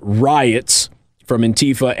of riots from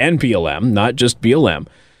Antifa and BLM, not just BLM.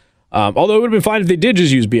 Although it would have been fine if they did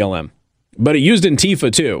just use BLM. But it used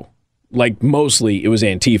Antifa too. like mostly it was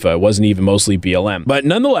Antifa. It wasn't even mostly BLM. But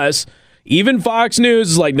nonetheless, even Fox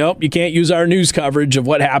News is like, nope, you can't use our news coverage of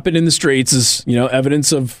what happened in the streets as,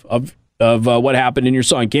 evidence of what happened in your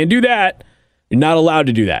song. Can't do that. You're not allowed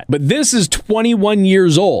to do that. But this is 21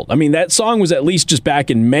 years old. I mean, that song was at least just back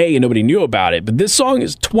in May and nobody knew about it. But this song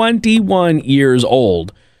is 21 years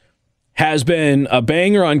old. Has been a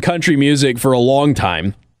banger on country music for a long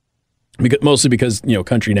time. Mostly because,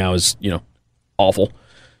 country now is, awful.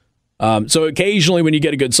 So occasionally when you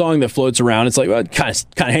get a good song that floats around, it's like, well, it kind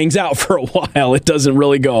of hangs out for a while. It doesn't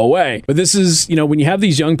really go away. But this is, when you have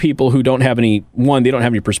these young people who don't have they don't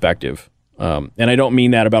have any perspective. And I don't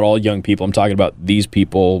mean that about all young people. I'm talking about these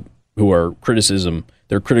people who are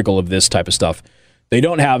they're critical of this type of stuff. They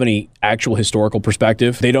don't have any actual historical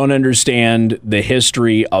perspective. They don't understand the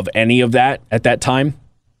history of any of that at that time.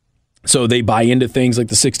 So they buy into things like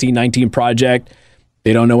the 1619 Project.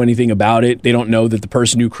 They don't know anything about it. They don't know that the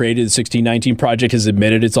person who created the 1619 Project has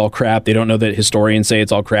admitted it's all crap. They don't know that historians say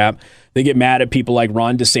it's all crap. They get mad at people like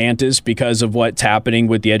Ron DeSantis because of what's happening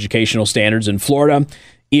with the educational standards in Florida,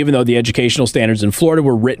 even though the educational standards in Florida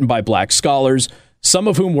were written by black scholars, some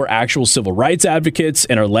of whom were actual civil rights advocates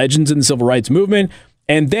and are legends in the civil rights movement.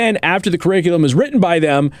 And then after the curriculum was written by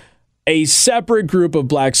them, a separate group of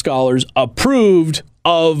black scholars approved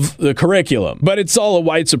of the curriculum. But it's all a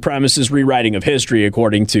white supremacist rewriting of history,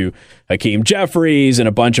 according to Hakeem Jeffries and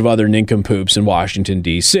a bunch of other nincompoops in Washington,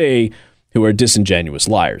 D.C., who are disingenuous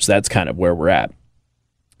liars. That's kind of where we're at.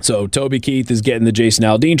 So Toby Keith is getting the Jason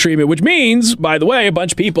Aldean treatment, which means, by the way, a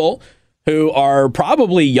bunch of people who are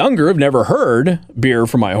probably younger have never heard Beer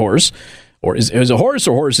for My Horse. Or is it a horse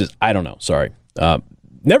or horses? I don't know. Sorry.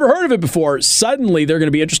 Never heard of it before. Suddenly, they're going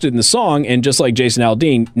to be interested in the song. And just like Jason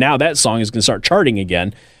Aldean, now that song is going to start charting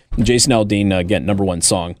again. And Jason Aldean, again, #1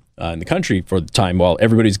 song in the country for the time while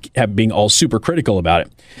everybody's being all super critical about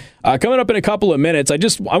it. Coming up in a couple of minutes, I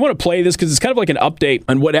want to play this because it's kind of like an update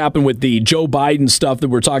on what happened with the Joe Biden stuff that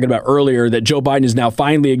we were talking about earlier, that Joe Biden is now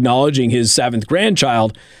finally acknowledging his 7th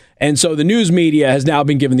grandchild. And so the news media has now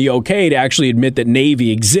been given the okay to actually admit that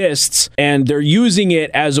Navy exists, and they're using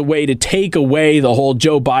it as a way to take away the whole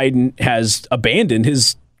Joe Biden has abandoned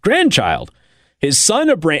his grandchild. His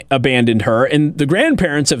son abandoned her, and the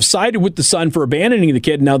grandparents have sided with the son for abandoning the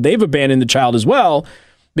kid. Now they've abandoned the child as well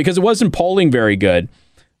because it wasn't polling very good.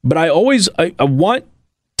 But I want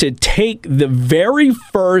to take the very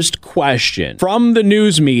first question from the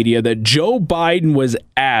news media that Joe Biden was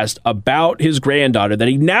asked about his granddaughter, that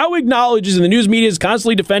he now acknowledges, and the news media is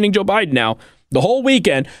constantly defending Joe Biden now. The whole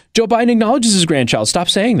weekend, Joe Biden acknowledges his grandchild. Stop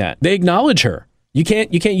saying that. They acknowledge her. You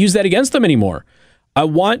can't use that against them anymore. I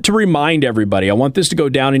want to remind everybody, I want this to go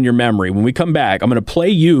down in your memory. When we come back, I'm going to play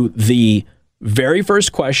you the very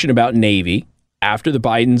first question about Navy after the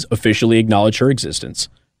Bidens officially acknowledge her existence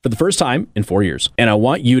for the first time in 4 years. And I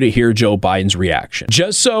want you to hear Joe Biden's reaction,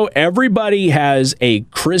 just so everybody has a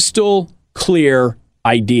crystal clear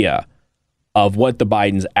idea of what the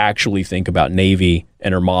Bidens actually think about Navy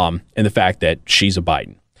and her mom and the fact that she's a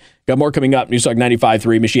Biden. Got more coming up. News Talk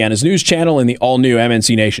 95.3, Michiana's news channel, and the all-new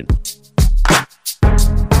MNC Nation.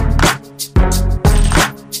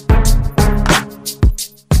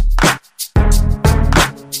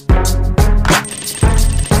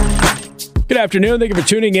 Good afternoon. Thank you for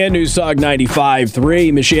tuning in. News Talk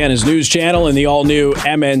 95.3, Michiana's news channel, and the all-new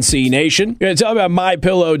MNC Nation. We're going to tell about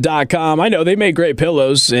MyPillow.com. I know they make great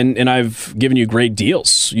pillows, and I've given you great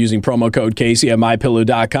deals using promo code Casey at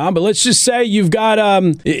MyPillow.com. But let's just say you got a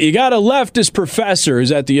leftist professor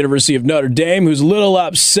who's at the University of Notre Dame who's a little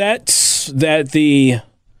upset that the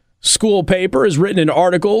school paper has written an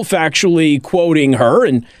article factually quoting her,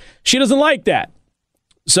 and she doesn't like that.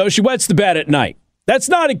 So she wets the bed at night. That's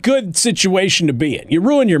not a good situation to be in. You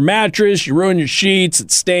ruin your mattress, you ruin your sheets,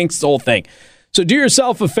 it stinks, the whole thing. So do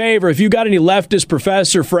yourself a favor. If you got any leftist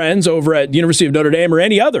professor friends over at the University of Notre Dame or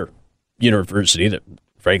any other university that,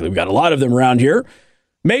 frankly, we've got a lot of them around here,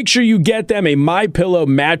 make sure you get them a MyPillow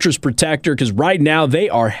mattress protector, because right now they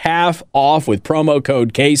are half off with promo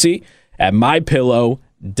code Casey at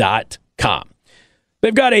MyPillow.com.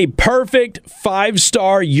 They've got a perfect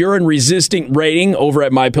 5-star urine-resistant rating over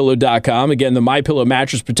at MyPillow.com. Again, the MyPillow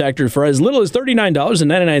mattress protector for as little as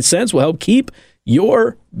 $39.99 will help keep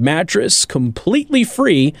your mattress completely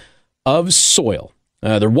free of soil.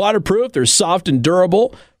 They're waterproof, they're soft and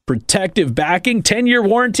durable, protective backing, 10-year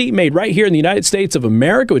warranty, made right here in the United States of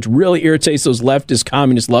America, which really irritates those leftist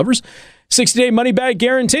communist lovers. 60-day money-back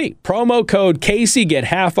guarantee. Promo code Casey. Get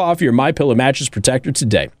half off your MyPillow mattress protector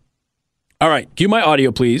today. All right, cue my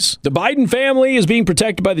audio, please. The Biden family is being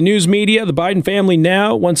protected by the news media. The Biden family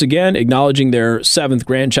now, once again, acknowledging their seventh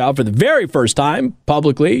grandchild for the very first time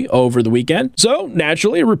publicly over the weekend. So,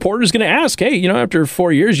 naturally, a reporter is going to ask, hey, after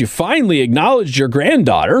 4 years, you finally acknowledged your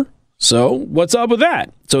granddaughter. So, what's up with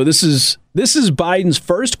that? So, this is Biden's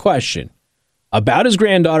first question about his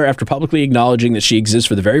granddaughter after publicly acknowledging that she exists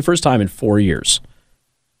for the very first time in 4 years.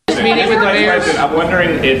 Meeting with the mayor. I'm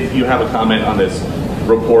wondering if you have a comment on this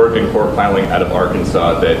report and court filing out of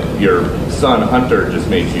Arkansas that your son Hunter just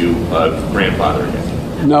made you a grandfather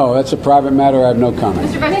again. No, that's a private matter. I have no comment.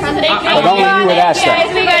 Mr. Vice President, But only you would ask that.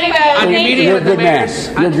 You're a good man.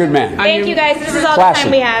 You're a good man. Thank you, guys. This is all Classy. the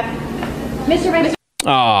time we have. Mr.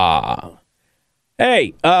 Vice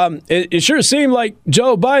Hey, it sure seemed like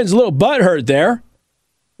Joe Biden's a little butthurt there.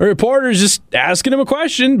 A reporter's just asking him a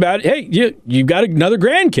question about, hey, you got another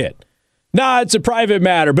grandkid. Nah, it's a private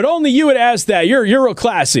matter, but only you would ask that. You're real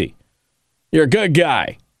classy. You're a good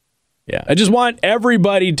guy. Yeah, I just want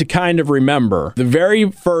everybody to kind of remember the very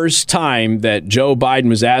first time that Joe Biden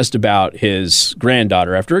was asked about his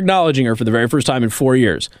granddaughter after acknowledging her for the very first time in 4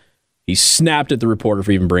 years. He snapped at the reporter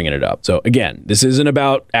for even bringing it up. So again, this isn't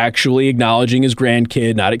about actually acknowledging his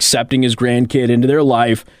grandkid, not accepting his grandkid into their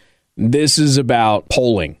life. This is about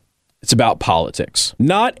polling. It's about politics.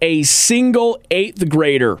 Not a single 8th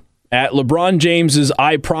grader at LeBron James's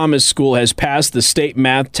I Promise school has passed the state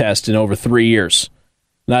math test in over 3 years.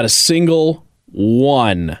 Not a single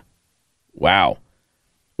one. Wow.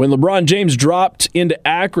 When LeBron James dropped into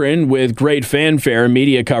Akron with great fanfare and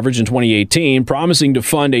media coverage in 2018, promising to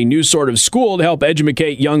fund a new sort of school to help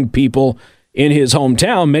educate young people in his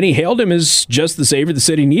hometown, many hailed him as just the savior the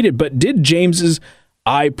city needed. But did James's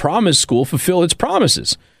I Promise school fulfill its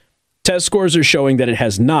promises? Test scores are showing that it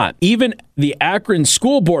has not. Even the Akron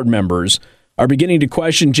school board members are beginning to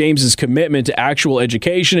question James's commitment to actual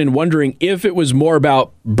education and wondering if it was more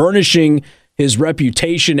about burnishing his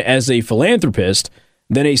reputation as a philanthropist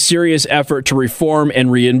than a serious effort to reform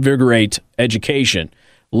and reinvigorate education.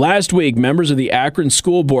 Last week, members of the Akron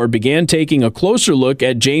school board began taking a closer look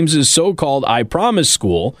at James's so-called I Promise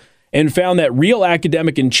school and found that real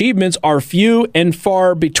academic achievements are few and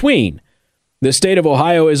far between. The state of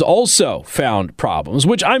Ohio has also found problems,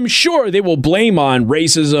 which I'm sure they will blame on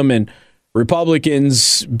racism and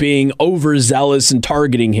Republicans being overzealous and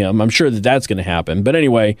targeting him. I'm sure that that's going to happen. But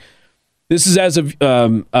anyway, this is as of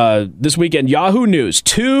this weekend. Yahoo News,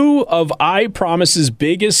 2 of I Promise's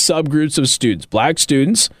biggest subgroups of students, black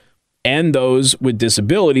students and those with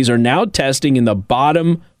disabilities, are now testing in the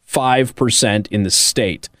bottom 5% in the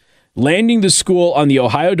state, landing the school on the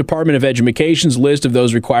Ohio Department of Education's list of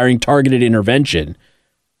those requiring targeted intervention.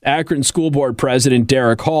 Akron School Board President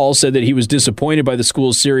Derek Hall said that he was disappointed by the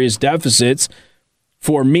school's serious deficits.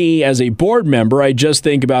 For me, as a board member, I just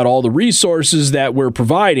think about all the resources that we're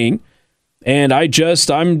providing, and I'm just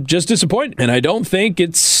disappointed. And I don't think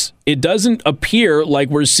it doesn't appear like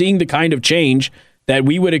we're seeing the kind of change that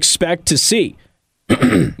we would expect to see.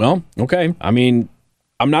 Well, okay. I mean,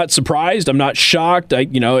 I'm not surprised. I'm not shocked.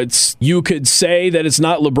 You could say that it's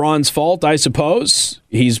not LeBron's fault, I suppose.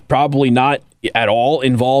 He's probably not at all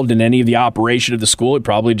involved in any of the operation of the school. He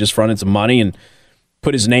probably just fronted some money and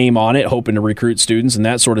put his name on it, hoping to recruit students and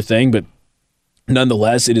that sort of thing. But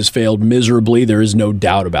nonetheless, it has failed miserably. There is no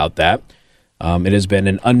doubt about that. It has been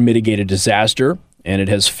an unmitigated disaster, and it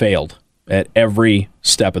has failed at every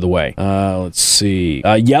step of the way. Let's see.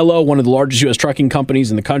 Yellow, one of the largest U.S. trucking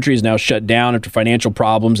companies in the country, is now shut down after financial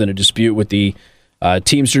problems and a dispute with the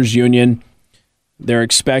Teamsters Union. They're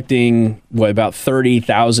expecting about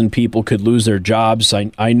 30,000 people could lose their jobs.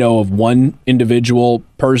 I know of one individual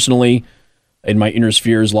personally in my inner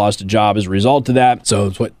spheres lost a job as a result of that. So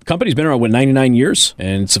the company's been around, 99 years,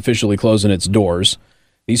 and it's officially closing its doors.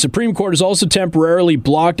 The Supreme Court has also temporarily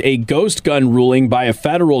blocked a ghost gun ruling by a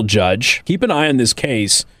federal judge. Keep an eye on this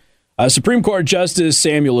case. Supreme Court Justice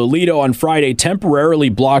Samuel Alito on Friday temporarily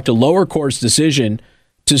blocked a lower court's decision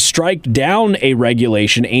to strike down a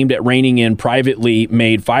regulation aimed at reining in privately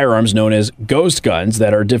made firearms known as ghost guns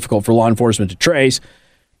that are difficult for law enforcement to trace.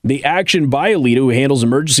 The action by Alito, who handles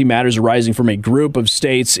emergency matters arising from a group of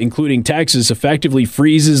states, including Texas, effectively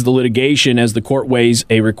freezes the litigation as the court weighs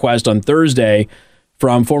a request on Thursday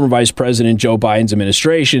from former Vice President Joe Biden's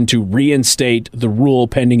administration to reinstate the rule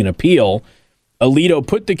pending an appeal. Alito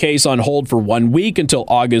put the case on hold for 1 week until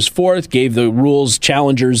August 4th, gave the rule's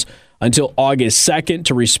challengers until August 2nd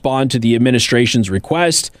to respond to the administration's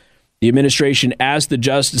request. The administration asked the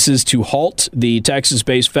justices to halt the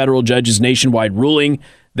Texas-based federal judge's nationwide ruling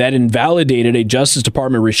that invalidated a Justice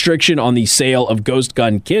Department restriction on the sale of ghost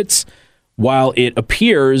gun kits. While it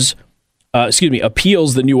appears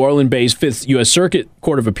appeals the New Orleans-based 5th U.S. Circuit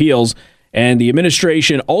Court of Appeals, and the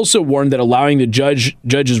administration also warned that allowing the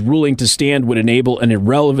judge's ruling to stand would enable an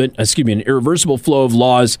irreversible flow of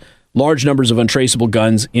laws, large numbers of untraceable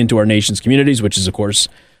guns into our nation's communities, which is, of course,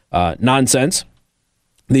 nonsense.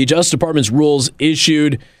 The Justice Department's rules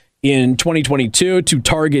issued in 2022 to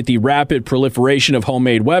target the rapid proliferation of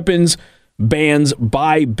homemade weapons bans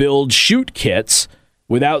buy, build, shoot kits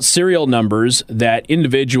without serial numbers that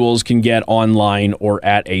individuals can get online or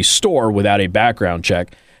at a store without a background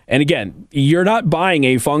check. And again, you're not buying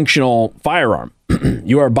a functional firearm.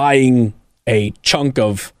 You are buying a chunk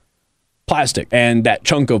of plastic, and that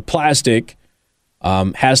chunk of plastic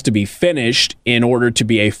has to be finished in order to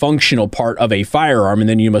be a functional part of a firearm, and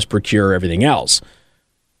then you must procure everything else.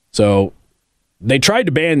 So they tried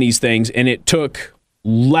to ban these things, and it took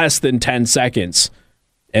less than 10 seconds.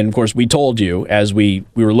 And, of course, we told you as we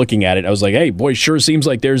were looking at it, I was like, hey, boy, sure seems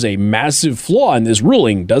like there's a massive flaw in this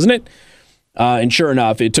ruling, doesn't it? And sure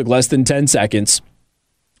enough, it took less than 10 seconds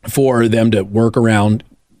for them to work around,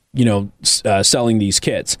 selling these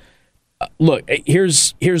kits. Look,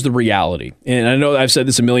 here's the reality. And I know I've said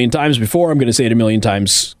this a million times before. I'm going to say it a million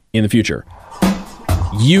times in the future.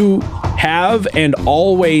 You have and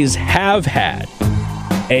always have had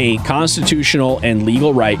a constitutional and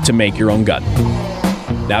legal right to make your own gun.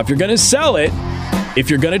 Now, if you're going to sell it, if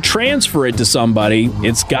you're going to transfer it to somebody,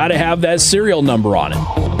 it's got to have that serial number on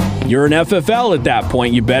it. You're an FFL at that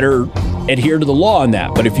point. You better adhere to the law on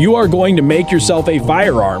that. But if you are going to make yourself a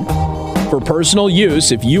firearm for personal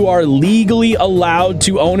use, if you are legally allowed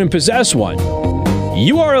to own and possess one,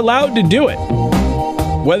 you are allowed to do it.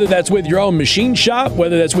 Whether that's with your own machine shop,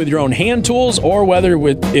 whether that's with your own hand tools, or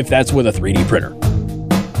if that's with a 3D printer.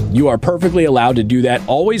 You are perfectly allowed to do that.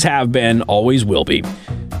 Always have been, always will be.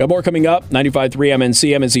 Got more coming up. 95.3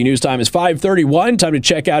 MNC. MNC News Time is 5:31. Time to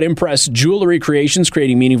check out Impress Jewelry Creations,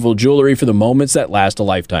 creating meaningful jewelry for the moments that last a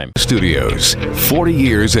lifetime. Studios, 40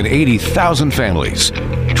 years and 80,000 families.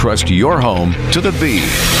 Trust your home to the B.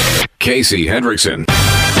 Casey Hendrickson.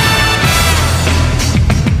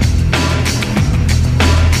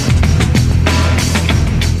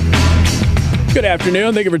 Good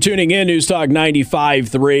afternoon. Thank you for tuning in. News Talk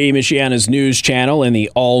 95.3, Michiana's news channel and the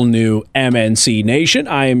all-new MNC Nation.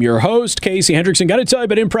 I am your host, Casey Hendrickson. Got to tell you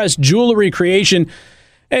about Impress Jewelry Creation.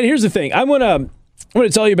 And here's the thing. I'm going to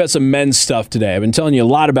tell you about some men's stuff today. I've been telling you a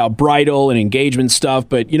lot about bridal and engagement stuff,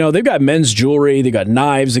 but, they've got men's jewelry. They've got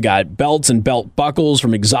knives. They got belts and belt buckles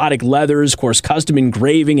from exotic leathers, of course, custom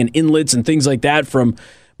engraving and inlets and things like that from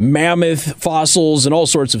mammoth fossils and all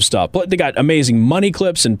sorts of stuff. But they got amazing money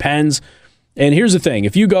clips and pens. And here's the thing.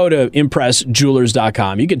 If you go to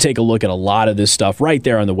ImpressJewelers.com, you can take a look at a lot of this stuff right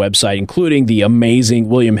there on the website, including the amazing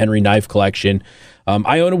William Henry knife collection.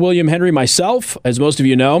 I own a William Henry myself, as most of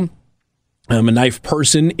you know. I'm a knife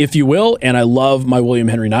person, if you will, and I love my William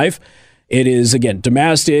Henry knife. It is, again,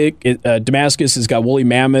 Damascus. It's got woolly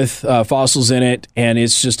mammoth fossils in it, and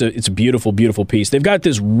it's just it's a beautiful, beautiful piece. They've got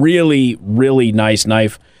this really, really nice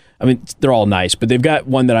knife. I mean, they're all nice, but they've got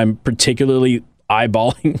one that I'm particularly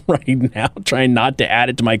eyeballing right now, trying not to add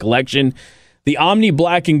it to my collection. The Omni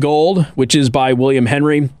Black and Gold, which is by William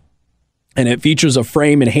Henry, and it features a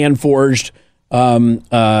frame and hand-forged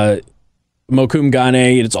Mokum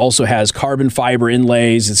Gane. It also has carbon fiber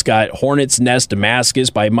inlays. It's got Hornet's Nest Damascus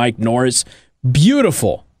by Mike Norris.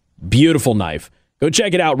 Beautiful, beautiful knife. Go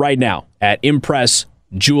check it out right now at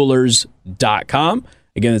ImpressJewelers.com.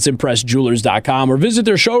 Again, it's ImpressJewelers.com, or visit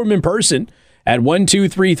their showroom in person at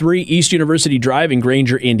 1233 East University Drive in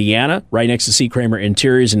Granger, Indiana, right next to C. Kramer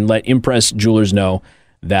Interiors, and let Impress Jewelers know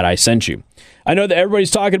that I sent you. I know that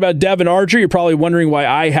everybody's talking about Devin Archer. You're probably wondering why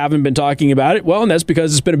I haven't been talking about it. Well, and that's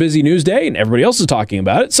because it's been a busy news day and everybody else is talking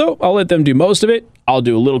about it. So I'll let them do most of it. I'll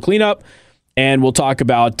do a little cleanup, and we'll talk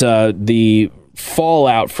about the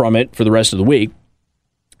fallout from it for the rest of the week.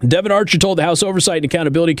 Devin Archer told the House Oversight and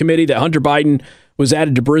Accountability Committee that Hunter Biden was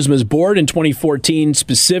added to Burisma's board in 2014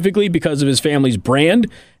 specifically because of his family's brand,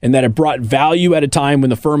 and that it brought value at a time when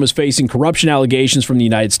the firm was facing corruption allegations from the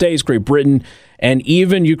United States, Great Britain, and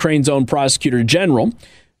even Ukraine's own prosecutor general.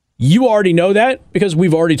 You already know that because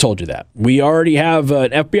we've already told you that. We already have an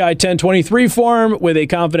FBI 1023 form with a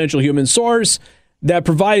confidential human source that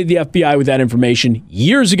provided the FBI with that information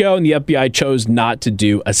years ago, and the FBI chose not to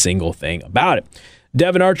do a single thing about it.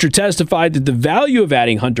 Devin Archer testified that the value of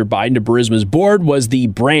adding Hunter Biden to Burisma's board was the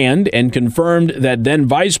brand, and confirmed that then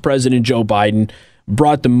Vice President Joe Biden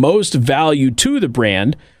brought the most value to the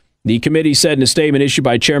brand. The committee said in a statement issued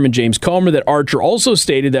by Chairman James Comer that Archer also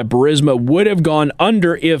stated that Burisma would have gone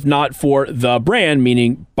under if not for the brand,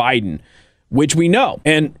 meaning Biden, which we know.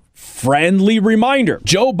 And Friendly reminder,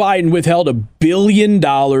 Joe Biden withheld $1 billion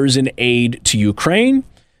in aid to Ukraine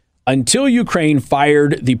until Ukraine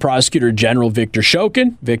fired the Prosecutor General Viktor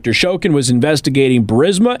Shokin. Viktor Shokin was investigating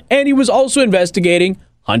Burisma, and he was also investigating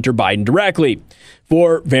Hunter Biden directly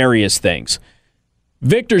for various things.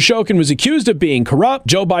 Viktor Shokin was accused of being corrupt.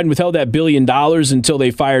 Joe Biden withheld that $1 billion until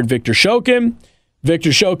they fired Viktor Shokin.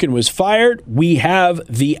 Viktor Shokin was fired. We have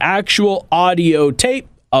the actual audio tape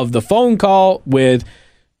of the phone call with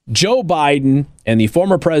Joe Biden and the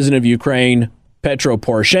former president of Ukraine, Petro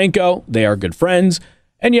Poroshenko. They are good friends.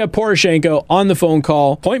 And you have Poroshenko on the phone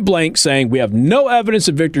call, point blank, saying, we have no evidence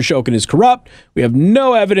that Viktor Shokin is corrupt. We have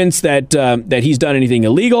no evidence that he's done anything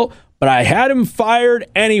illegal. But I had him fired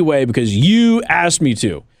anyway because you asked me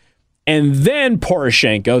to. And then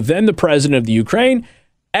Poroshenko, then the president of the Ukraine,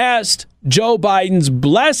 asked Joe Biden's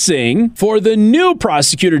blessing for the new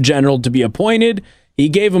prosecutor general to be appointed. He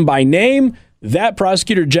gave him by name. That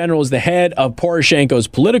prosecutor general is the head of Poroshenko's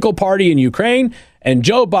political party in Ukraine. And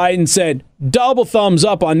Joe Biden said, double thumbs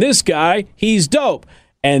up on this guy. He's dope.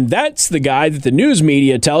 And that's the guy that the news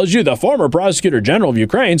media tells you, the former prosecutor general of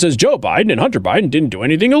Ukraine, says Joe Biden and Hunter Biden didn't do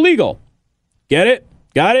anything illegal. Get it?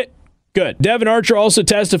 Got it? Good. Devin Archer also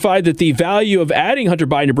testified that the value of adding Hunter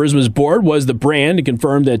Biden to Burisma's board was the brand, and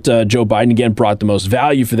confirmed that Joe Biden again brought the most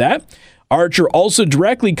value for that. Archer also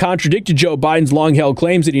directly contradicted Joe Biden's long-held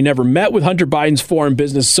claims that he never met with Hunter Biden's foreign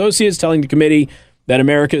business associates, telling the committee that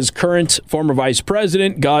America's current former vice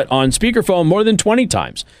president got on speakerphone more than 20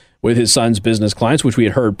 times with his son's business clients, which we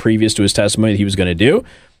had heard previous to his testimony that he was going to do.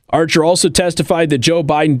 Archer also testified that Joe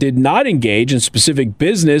Biden did not engage in specific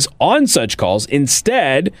business on such calls.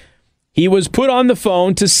 Instead, he was put on the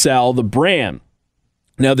phone to sell the brand.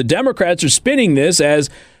 Now, the Democrats are spinning this as,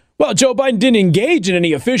 well, Joe Biden didn't engage in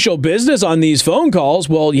any official business on these phone calls.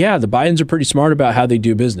 Well, yeah, the Bidens are pretty smart about how they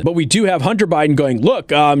do business. But we do have Hunter Biden going,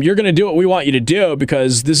 look, you're going to do what we want you to do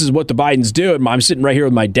because this is what the Bidens do. And I'm sitting right here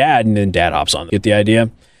with my dad, and then dad hops on. Get the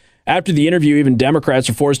idea? After the interview, even Democrats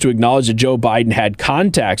are forced to acknowledge that Joe Biden had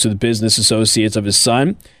contacts with business associates of his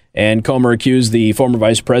son. And Comer accused the former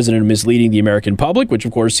vice president of misleading the American public, which,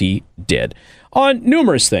 of course, he did, on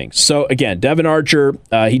numerous things. So, again, Devin Archer,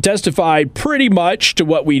 he testified pretty much to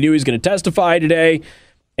what we knew he was going to testify today.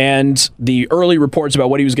 And the early reports about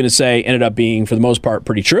what he was going to say ended up being, for the most part,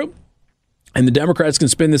 pretty true. And the Democrats can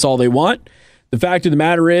spin this all they want. The fact of the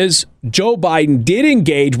matter is, Joe Biden did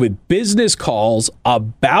engage with business calls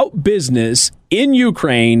about business in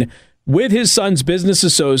Ukraine with his son's business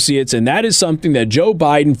associates, and that is something that Joe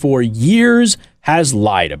Biden for years has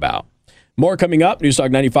lied about. More coming up. News Talk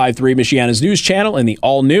 95.3, Michiana's news channel, and the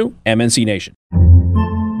all-new MNC Nation.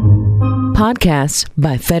 Podcasts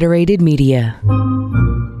by Federated Media.